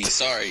 excuse me,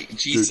 sorry. you're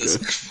Jesus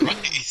good.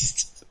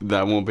 Christ.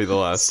 That won't be the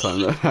last time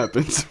Sorry. that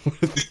happens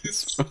with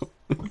this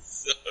phone.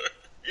 Sorry.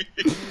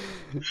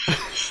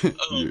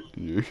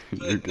 You're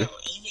But no, good.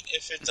 even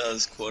if it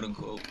does, quote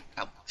unquote,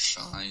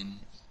 outshine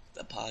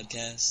the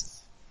podcast,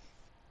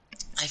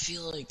 I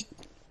feel like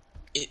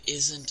it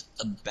isn't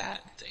a bad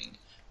thing,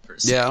 per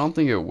Yeah, I se. don't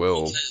think it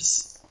will,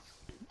 Because,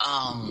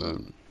 um,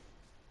 um,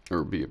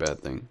 or be a bad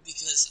thing.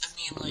 because, I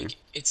mean, I mean, like,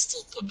 it's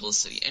still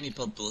publicity. Any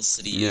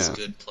publicity is yeah.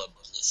 good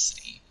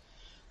publicity.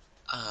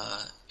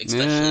 Especially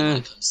when Yeah.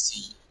 it comes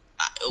to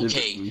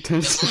okay,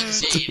 as long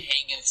as you ain't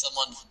hanging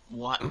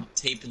someone,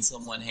 taping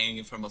someone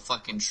hanging from a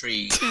fucking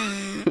tree,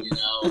 you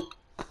know.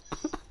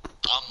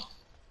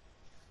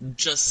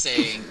 Just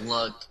saying,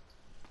 look,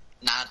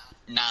 not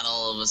not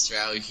all of us are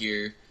out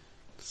here, Yeah.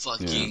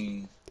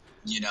 fucking,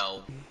 you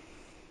know,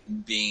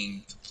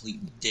 being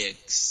complete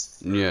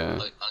dicks or Yeah.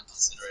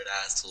 unconsiderate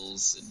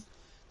assholes, and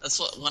that's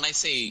what when I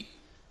say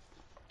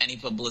any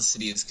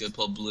publicity is good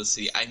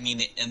publicity, I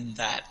mean it in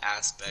that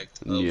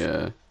aspect of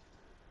Yeah.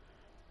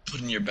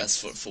 putting your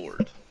best foot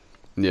forward.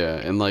 Yeah,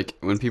 and like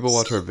when people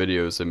watch So, our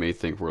videos, they may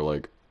think we're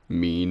like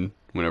mean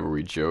whenever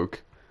we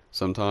joke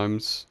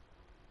sometimes,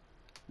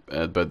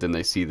 but then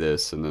they see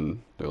this and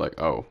then they're like,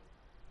 oh,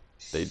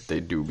 they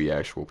do be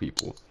actual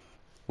people,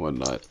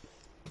 whatnot.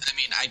 I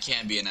mean, I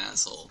can be an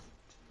asshole.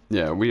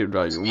 Yeah, we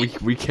like I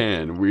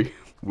mean,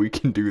 we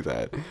can do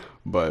that,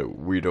 but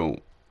we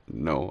don't.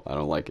 No, I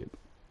don't like it.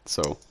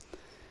 So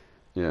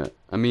yeah,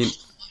 I mean,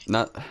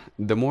 not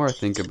the more I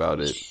think about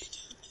it,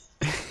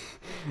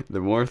 the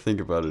more I think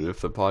about it,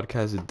 if the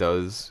podcast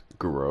does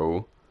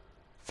grow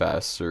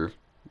faster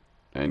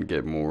and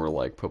get more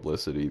like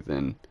publicity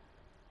than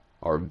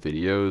our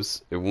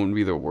videos, it wouldn't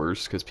be the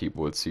worst because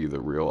people would see the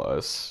real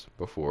us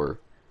before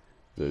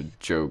the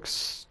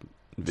jokes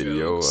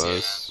video jokes, yeah.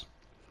 us.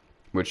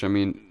 Which I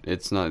mean,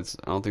 it's not.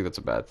 I don't think that's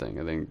a bad thing.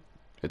 I think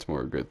it's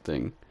more a good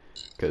thing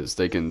because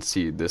they can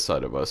see this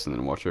side of us and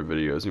then watch our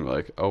videos and be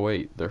like, oh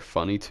wait, they're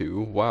funny too.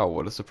 Wow,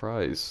 what a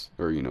surprise!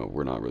 Or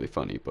we're not really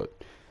funny, but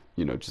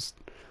just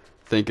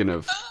thinking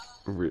of,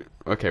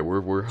 okay, we're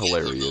We have our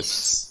hilarious.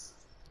 moments.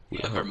 We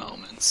have our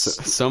moments.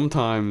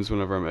 Sometimes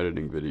whenever I'm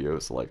editing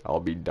videos, like I'll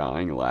be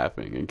dying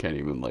laughing and can't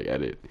even like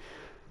edit.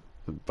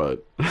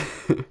 But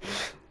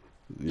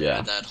Yeah,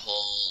 yeah, that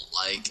whole,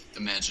 like,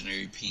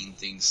 imaginary peen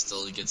thing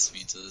still gets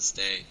me to this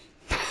day.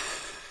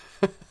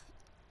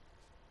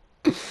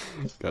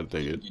 God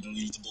dang it. You don't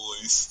need the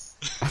boys.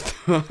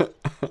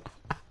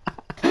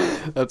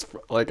 That's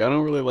like I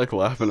don't really like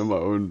laughing at my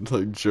own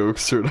like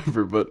jokes or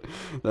whatever, but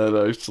that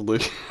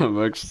actually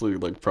I'm actually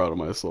like proud of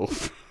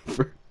myself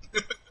for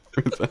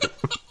that.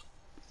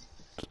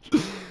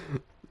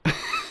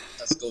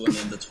 That's going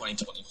in the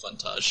 2020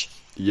 funtage.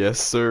 Yes,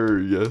 sir.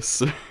 Yes,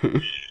 sir.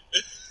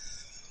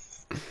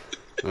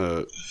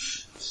 Uh,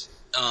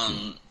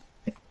 Um,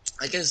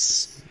 I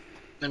guess,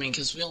 I mean,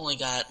 because we only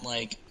got,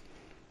 like,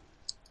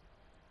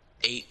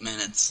 8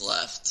 minutes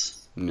left.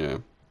 yeah,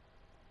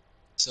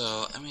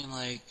 So, I mean,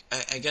 like,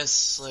 I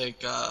guess,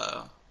 like,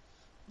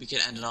 we could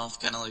end it off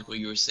kind of like what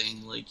you were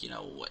saying, like,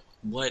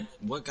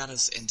 what got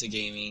us into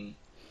gaming,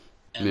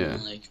 yeah,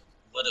 and, like,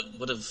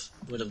 what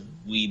have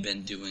we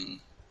been doing,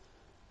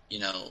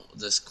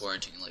 this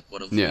quarantine? Like,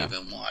 what have we yeah,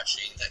 been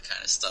watching? That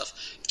kind of stuff.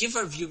 Give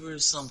our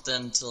viewers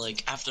something to,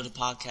 like, after the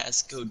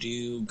podcast,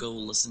 go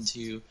listen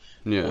to,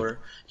 yeah, or,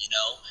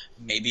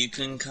 maybe you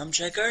can come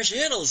check our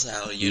channels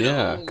out,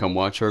 yeah. Come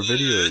watch our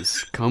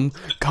videos. Come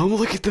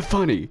look at the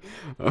funny.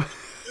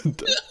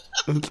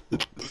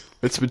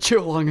 It's been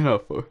chill long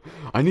enough.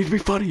 I need to be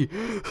funny.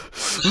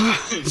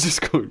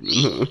 Just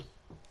going.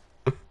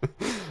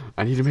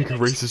 I need to make a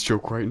racist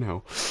joke right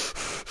now.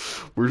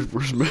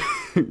 Where's my?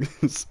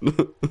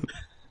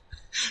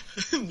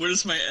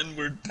 Where's my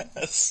N-word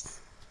pass?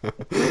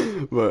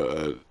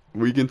 But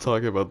we can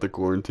talk about the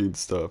quarantine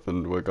stuff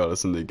and what got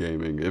us into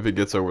gaming. If it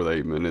gets over the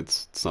 8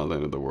 minutes, it's not the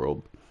end of the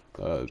world.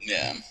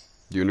 Yeah.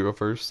 Do you wanna go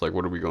first? Like,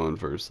 what are we going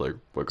first? Like,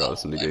 what got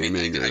us Oh, into I mean,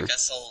 gaming I or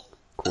guess I'll.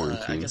 I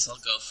quarantine? guess I'll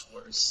go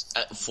first.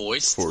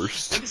 Foist. I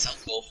Forced. guess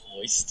I'll go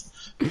foist.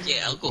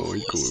 Yeah, I'll go Oh,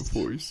 we call it foist.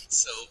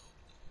 forced.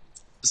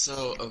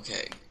 So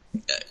okay.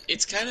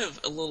 It's kind of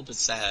a little bit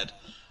sad.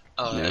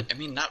 Yeah, I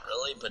mean, not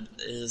really, but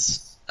it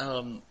is.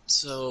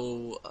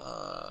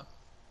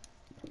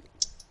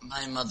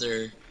 My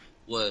mother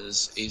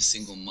was a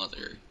single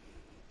mother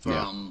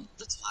yeah. from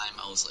the time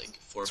I was like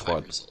 4 or 5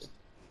 Squad. years old.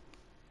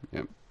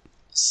 Yep.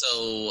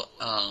 So,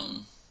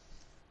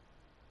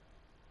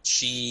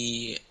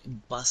 she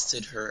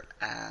busted her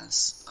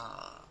ass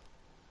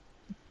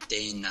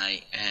day and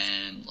night,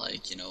 and,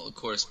 like, of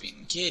course,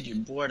 being a kid, you're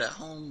bored at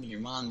home, your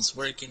mom's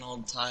working all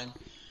the time.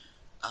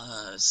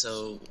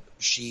 So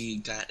she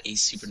got a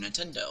Super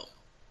Nintendo,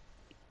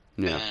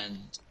 Yeah. and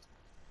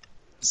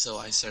so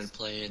I started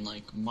playing,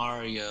 like,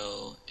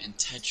 Mario and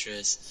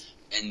Tetris,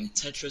 and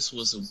Tetris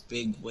was a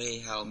big way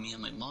how me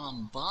and my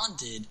mom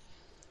bonded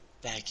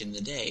back in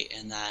the day,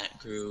 and that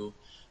grew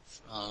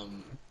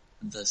from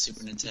the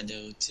Super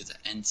Nintendo to the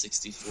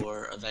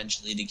N64,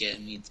 eventually to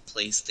get me the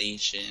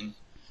PlayStation,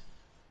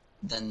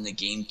 then the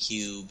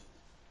GameCube,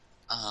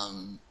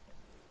 and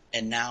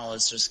now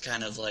it's just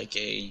kind of like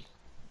I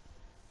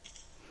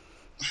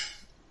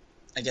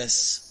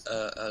guess,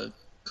 a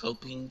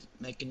coping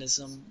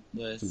mechanism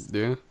with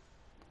Yeah.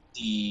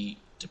 the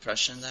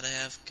depression that I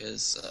have,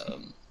 because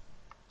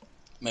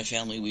my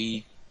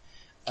family,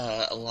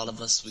 a lot of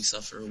us, we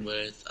suffer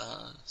with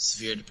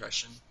severe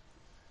depression.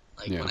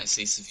 Like, Yeah. when I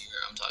say severe,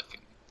 I'm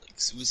talking like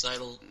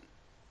suicidal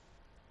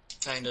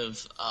kind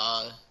of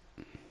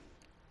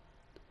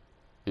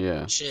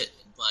Yeah. shit,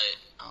 but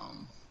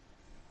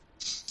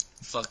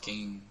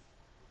fucking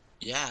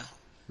yeah.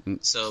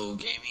 Mm, So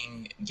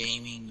gaming,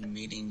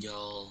 meeting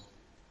y'all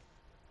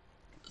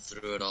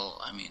through it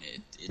all. I mean,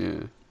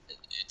 yeah.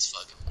 it's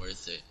fucking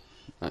worth it.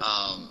 I,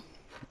 Um,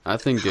 I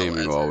think gaming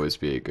will However, always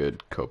be a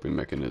good coping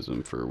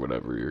mechanism for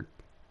whatever you're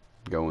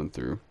going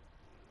through.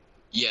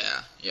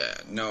 yeah,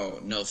 no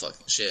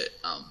fucking shit.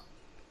 Yeah.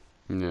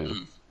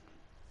 Mm.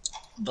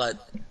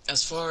 But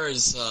as far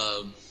as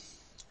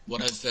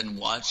what I've been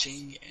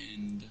watching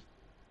and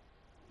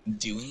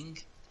doing,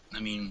 I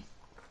mean,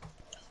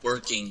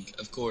 working,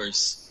 of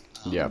course.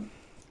 Yeah.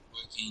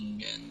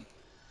 working and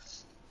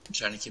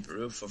trying to keep a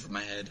roof over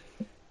my head.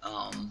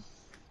 Um,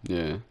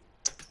 Yeah.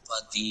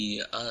 but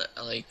the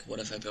like, what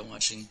have I been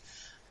watching?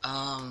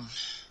 Um,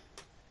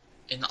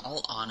 in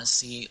all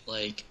honesty,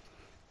 like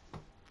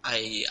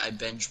I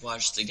binge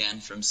watched again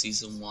from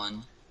season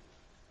 1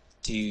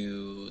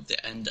 to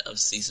the end of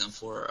season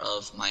 4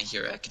 of My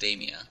Hero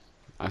Academia.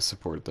 I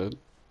support that.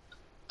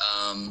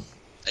 Um,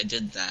 I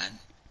did that.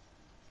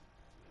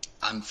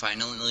 I'm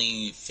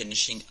finally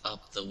finishing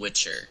up The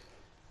Witcher,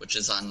 which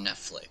is on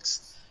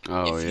Netflix.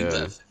 Oh If you yeah.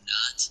 have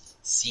not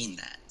seen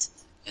that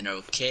and are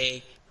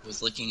okay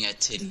with looking at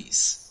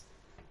titties,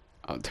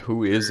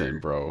 Who isn't, you're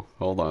bro?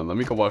 Hold on, let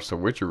me go watch The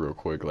Witcher real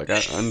quick. Like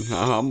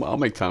I'll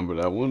make time for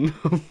that one.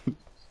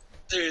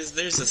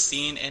 there's a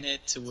scene in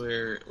it to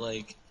where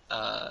like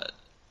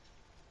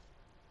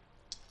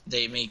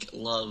they make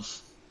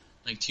love,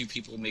 like two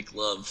people make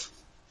love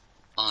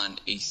on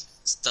a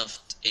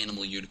stuffed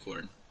animal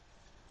unicorn.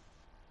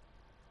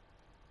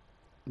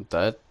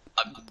 That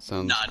I'm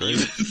sounds not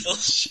even great.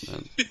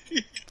 bullshit.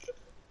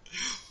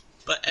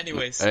 But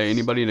anyways, Hey,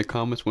 anybody in the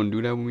comments want to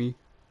do that with me?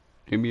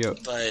 Hit me up.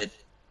 but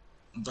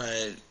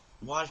but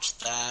watch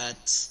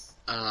that.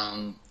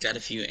 Got a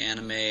few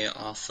anime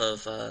off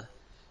of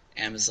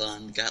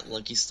Amazon. Got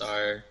Lucky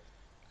Star.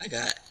 I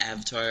got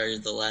Avatar: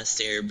 The Last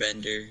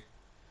Airbender.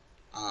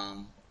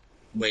 Um,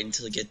 Wait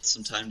until I get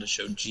some time to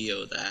show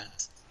Geo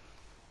that.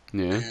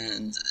 Yeah.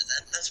 And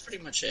that's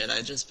pretty much it.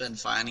 I just been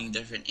finding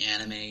different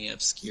anime,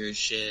 obscure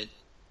shit,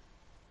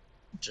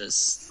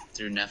 just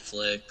through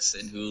Netflix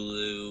and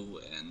Hulu,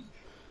 and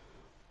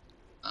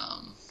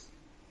um,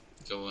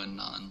 going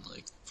on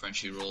like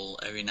Crunchyroll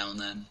every now and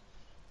then.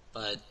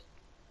 But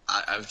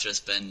I've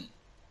just been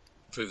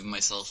proving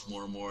myself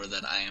more and more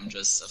that I am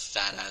just a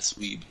fat ass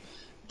weeb.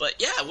 But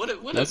yeah,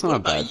 That's what not a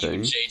about bad you,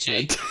 thing.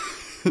 JJ?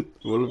 What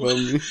What, about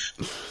me?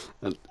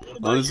 what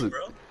about you, Honestly,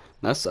 bro?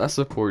 I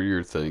support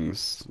your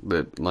things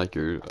that like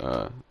your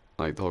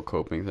like the whole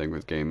coping thing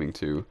with gaming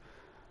too,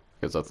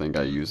 because I think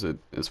I Mm-hmm. use it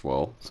as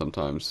well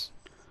sometimes.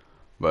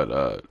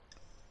 But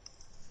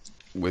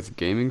with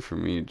gaming for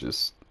me,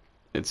 just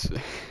it's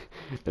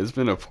it's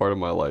been a part of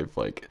my life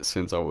like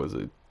since I was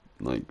a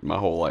like my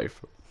whole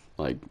life.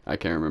 Like I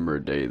can't remember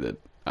a day that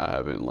I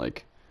haven't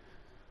like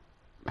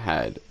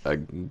had a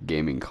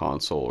gaming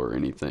console or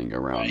anything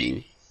around Right.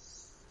 me.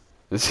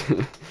 It's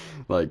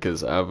like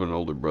because I have an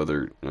older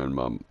brother and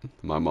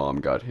my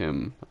mom got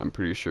him. I'm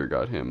pretty sure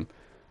got him.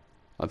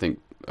 I think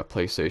a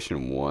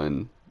PlayStation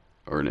 1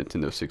 or a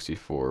Nintendo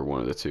 64,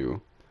 one of the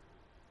two,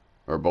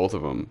 or both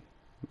of them.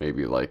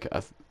 Maybe like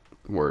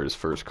were his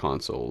first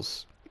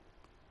consoles.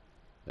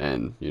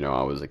 And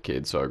I was a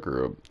kid, so I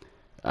grew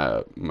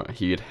up.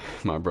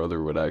 My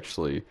brother would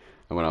actually,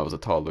 when I was a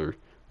toddler,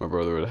 my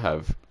brother would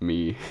have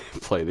me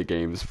play the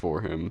games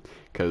for him,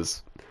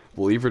 because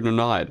believe it or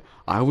not,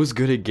 I was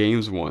good at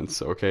games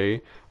once.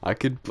 Okay, I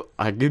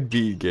could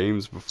beat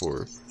games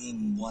before. I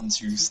mean,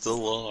 once you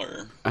still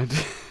are. I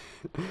did,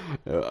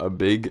 a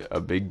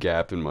big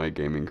gap in my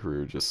gaming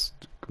career just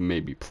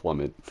made me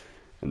plummet.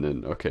 And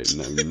then okay,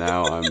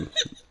 now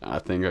I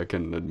think I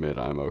can admit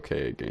I'm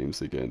okay at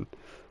games again.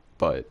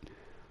 But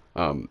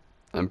um,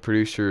 I'm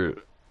pretty sure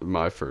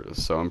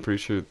I'm pretty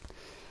sure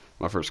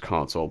my first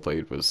console I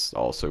played was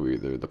also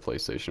either the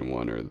PlayStation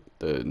 1 or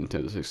the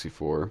Nintendo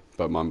 64.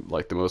 But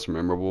the most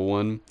memorable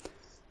one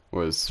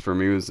was for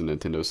me was the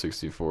Nintendo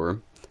 64,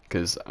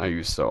 because I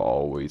used to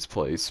always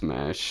play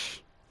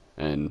Smash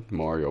and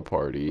Mario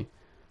Party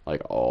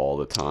like all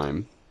the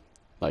time.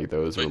 Like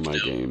those were Quick my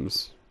note,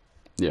 games.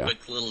 Yeah.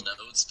 quick little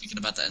note. Speaking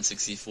about the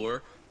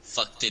N64,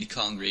 fuck Diddy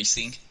Kong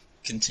Racing.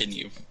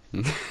 Continue.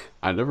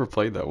 I never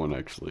played that one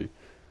actually.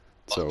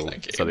 Fuck So,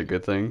 that is that a game.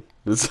 good thing?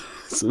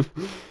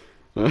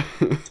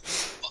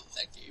 Fuck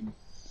that game.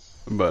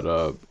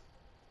 But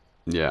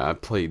yeah, I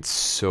played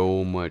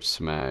so much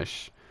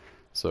Smash.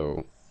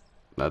 So,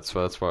 that's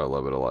why I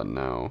love it a lot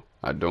now.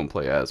 I don't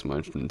play as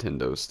much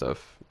Nintendo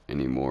stuff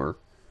anymore,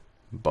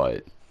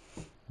 but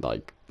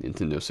like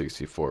Nintendo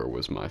 64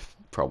 was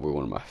probably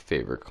one of my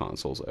favorite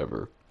consoles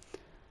ever.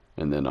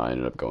 And then I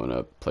ended up going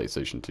up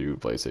PlayStation 2,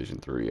 PlayStation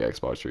 3,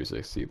 Xbox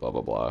 360, blah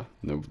blah blah.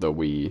 The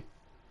Wii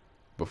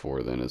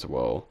before then as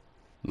well,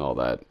 and all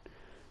that.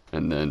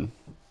 And then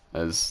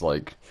as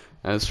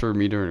for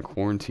me during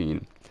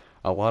quarantine,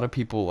 a lot of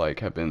people like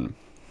have been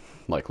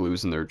like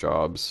losing their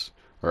jobs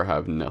or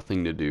have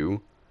nothing to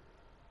do.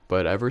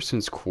 But ever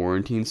since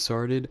quarantine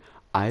started,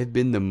 I've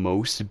been the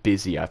most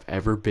busy I've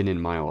ever been in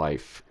my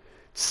life.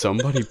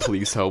 Somebody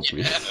please help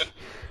me.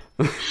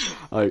 Yeah.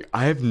 Like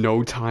I have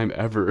no time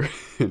ever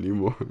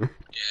anymore.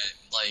 Yeah,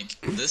 like,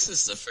 this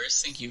is the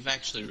first thing you've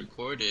actually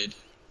recorded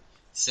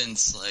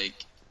since,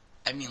 like,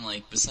 I mean,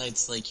 like,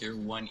 besides, like, your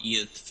one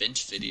Edith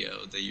Finch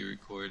video that you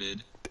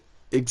recorded.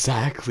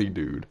 Exactly,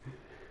 dude.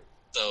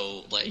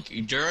 So, like,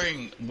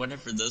 during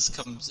whenever this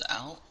comes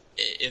out,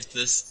 if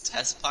this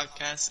test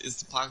podcast is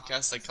the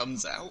podcast that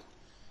comes out,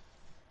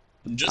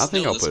 I just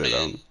think know I'll this put it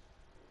man, out.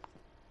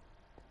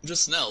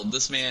 just know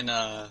this man,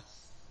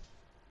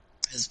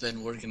 has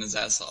been working his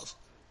ass off.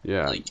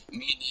 Yeah, Like,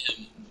 me and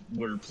him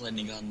were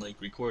planning on, like,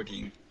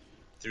 recording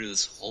through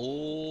this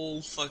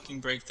whole fucking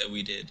break that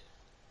we did.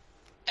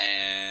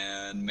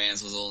 And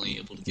Mans was only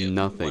able to get one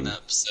nothing.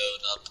 episode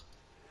up.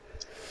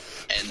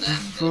 And then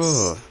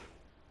this.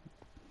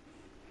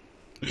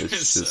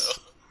 It's so, just,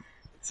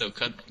 so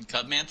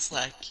cut man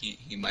slack.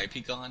 He might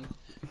be gone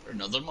for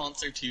another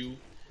month or two,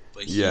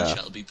 but he yeah.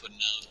 shall be putting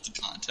out the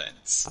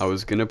contents. I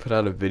was gonna put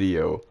out a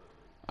video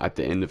at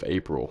the end of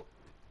April.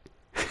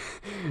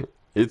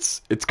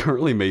 It's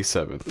currently May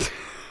 7th.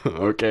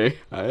 Okay,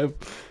 I have.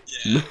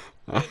 Yeah.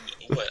 And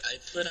what I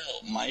put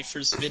out my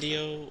first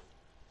video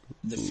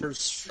the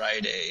first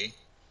Friday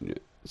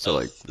So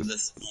of like,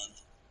 this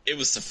month. It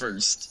was the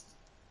first,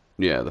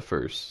 yeah, the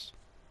first.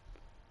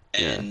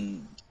 Yeah,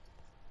 and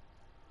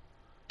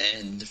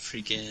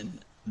freaking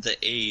the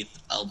 8th,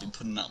 I'll be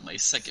putting out my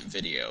second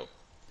video.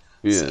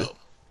 yeah. So,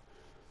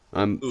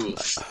 I'm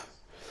oof.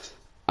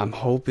 I'm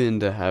hoping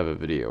to have a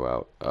video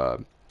out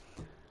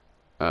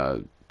uh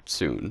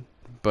soon,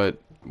 but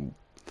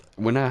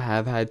when I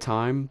have had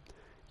time,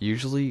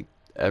 usually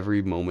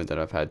every moment that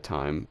I've had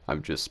time,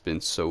 I've just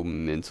been so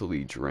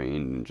mentally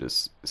drained and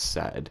just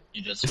sad.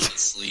 You just want to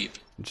sleep.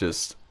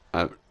 Just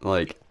I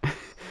like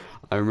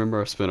I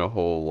remember I spent a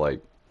whole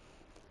like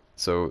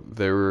so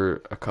there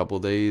were a couple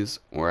days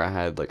where I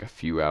had like a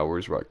few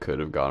hours where I could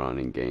have got on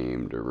and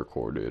gamed or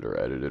recorded or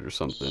edited or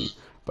something,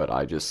 but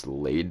I just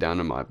laid down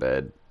in my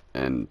bed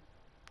and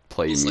I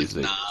played was like,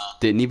 music. nah.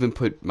 Didn't even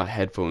put my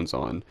headphones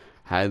on.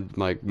 Had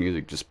my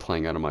music just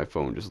playing out of my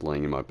phone, just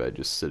laying in my bed,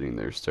 just sitting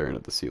there staring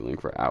at the ceiling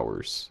for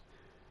hours.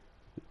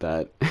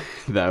 That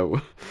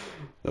that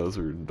those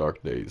were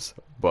dark days,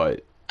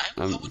 but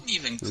I wouldn't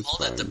even it's call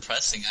that fine.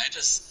 depressing. I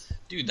just,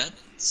 dude, that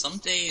some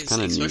It's days,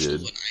 kind of especially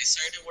needed. when I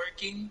started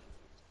working,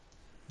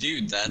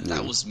 dude, that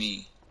Yeah, was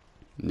me.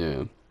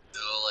 yeah,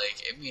 So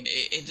like, I mean,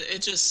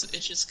 it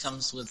just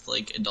comes with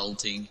like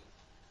adulting.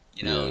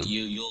 You know,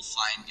 yeah, you'll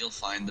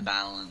find the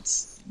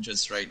balance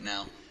just right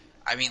now.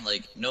 I mean,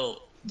 like, no,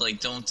 like,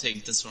 don't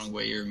take this wrong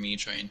way. You're me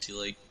trying to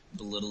like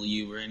belittle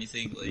you or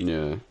anything. Like,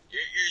 yeah.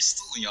 you're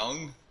still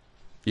young.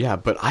 Yeah,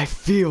 but I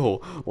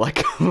feel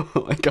like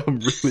like I'm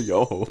really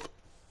old.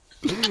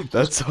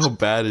 That's how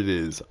bad it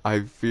is. I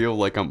feel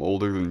like I'm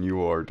older than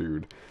you are,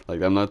 dude.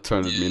 Like I'm not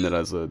trying to mean that Yeah,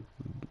 as a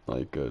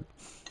like a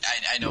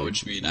I know like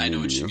what you mean. I know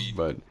mean to what you you, mean.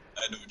 but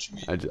I know what you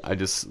mean. I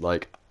just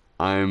like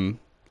I'm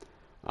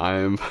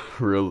I'm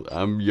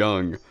I'm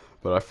young,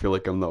 but I feel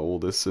like I'm the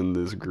oldest in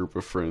this group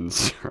of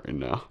friends right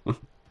now.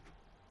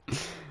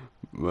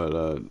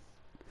 But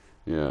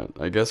yeah,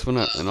 I guess when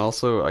I and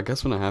also I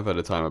guess when I have had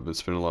a time, I've been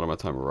spending a lot of my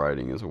time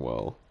writing as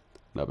well,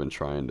 and I've been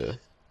trying to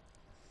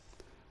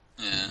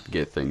Yeah.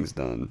 get things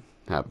done,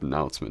 have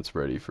announcements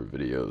ready for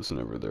videos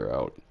whenever they're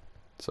out.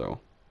 So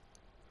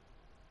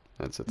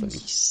that's the thing.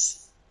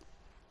 Yes.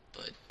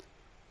 But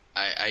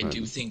I But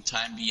do think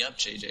time be up,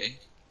 JJ.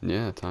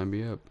 yeah, time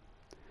be up.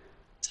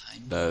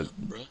 Time be That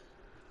up, bruh.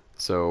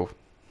 so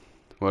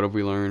what have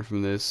we learned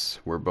from this?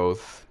 We're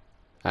both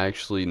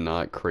actually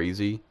not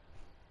crazy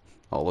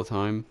all the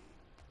time.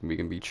 We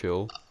can be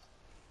chill.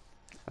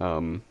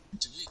 Um,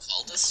 Do we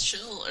call this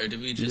chill, or do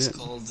we yeah, just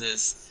call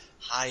this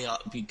high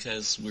up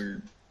because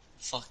we're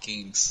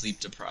fucking sleep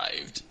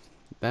deprived?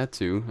 that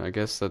too. I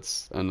guess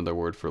that's another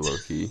word for low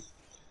key.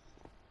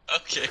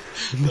 Okay,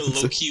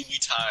 low key we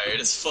tired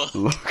as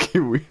Low fuck. key,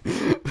 we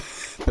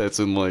that's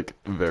in like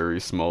very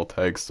small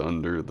text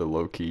under the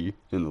low key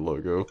in the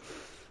logo.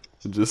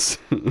 Just,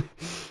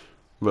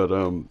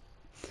 but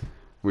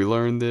we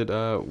learned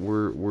that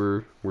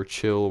we're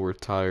chill, we're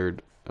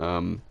tired.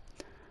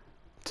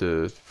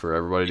 To for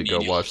everybody We to go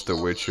need y'all watch to The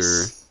love Witcher,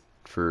 us.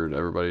 for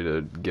everybody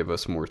to give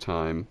us more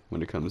time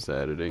when it comes to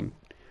editing,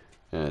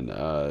 and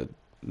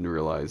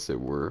realize that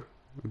we're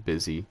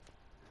busy,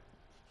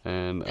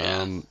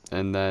 Yeah,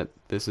 and that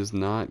this is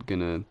not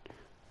gonna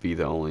be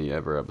the only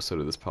ever episode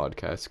of this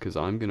podcast because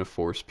I'm gonna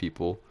force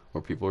people,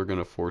 or people are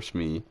gonna force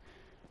me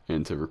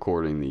into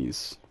recording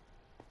these.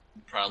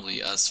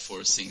 probably us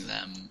forcing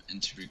them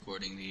into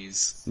recording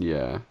these.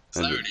 Yeah,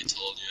 'Cause I and already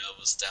told you I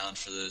was down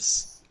for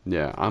this.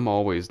 yeah, I'm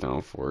always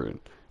down for it.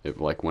 If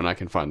like when I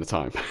can find the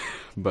time.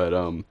 But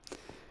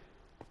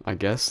I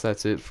guess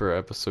that's it for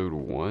episode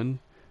one.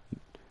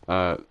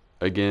 Uh,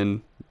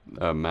 again,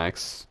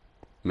 Max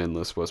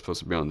Mendless was supposed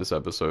to be on this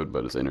episode,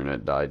 but his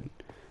internet died,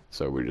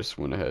 so we just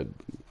went ahead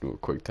do a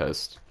quick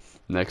test.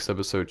 Next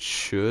episode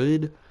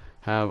should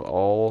have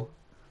all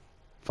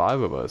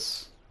five of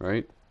us,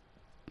 right?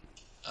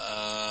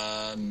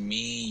 Me,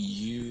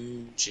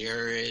 you,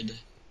 Jared,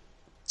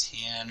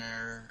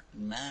 Tanner,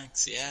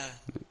 Max, yeah.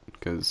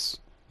 Because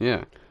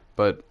yeah,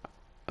 but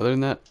other than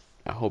that,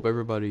 I hope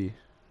everybody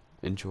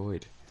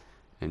enjoyed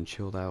and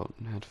chilled out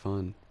and had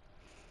fun.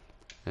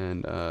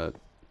 And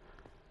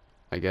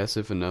I guess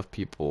if enough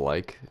people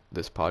like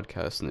this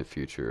podcast in the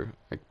future,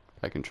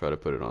 I can try to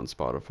put it on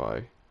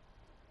Spotify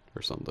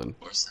or something.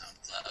 Or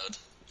SoundCloud.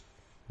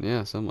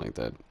 Yeah, something like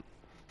that.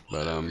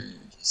 But Whatever,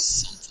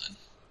 something.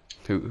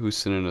 who's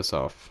sending us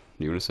off?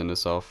 You want to send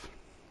us off?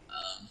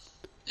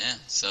 Yeah,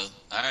 so,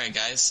 alright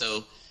guys,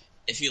 so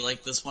if you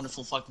like this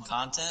wonderful fucking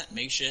content,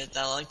 make sure to hit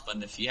that like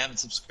button. If you haven't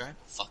subscribed,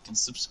 fucking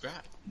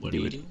subscribe. What are Do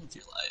you it. doing with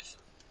your life?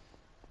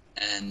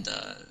 And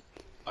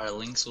our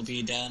links will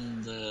be down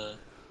in the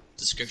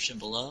description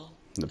below.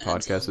 The And until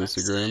podcast next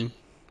Instagram.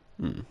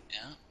 time,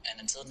 yeah. And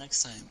until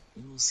next time,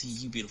 we will see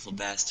you beautiful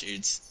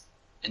bastards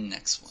in the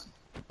next one.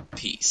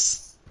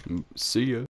 Peace. See ya.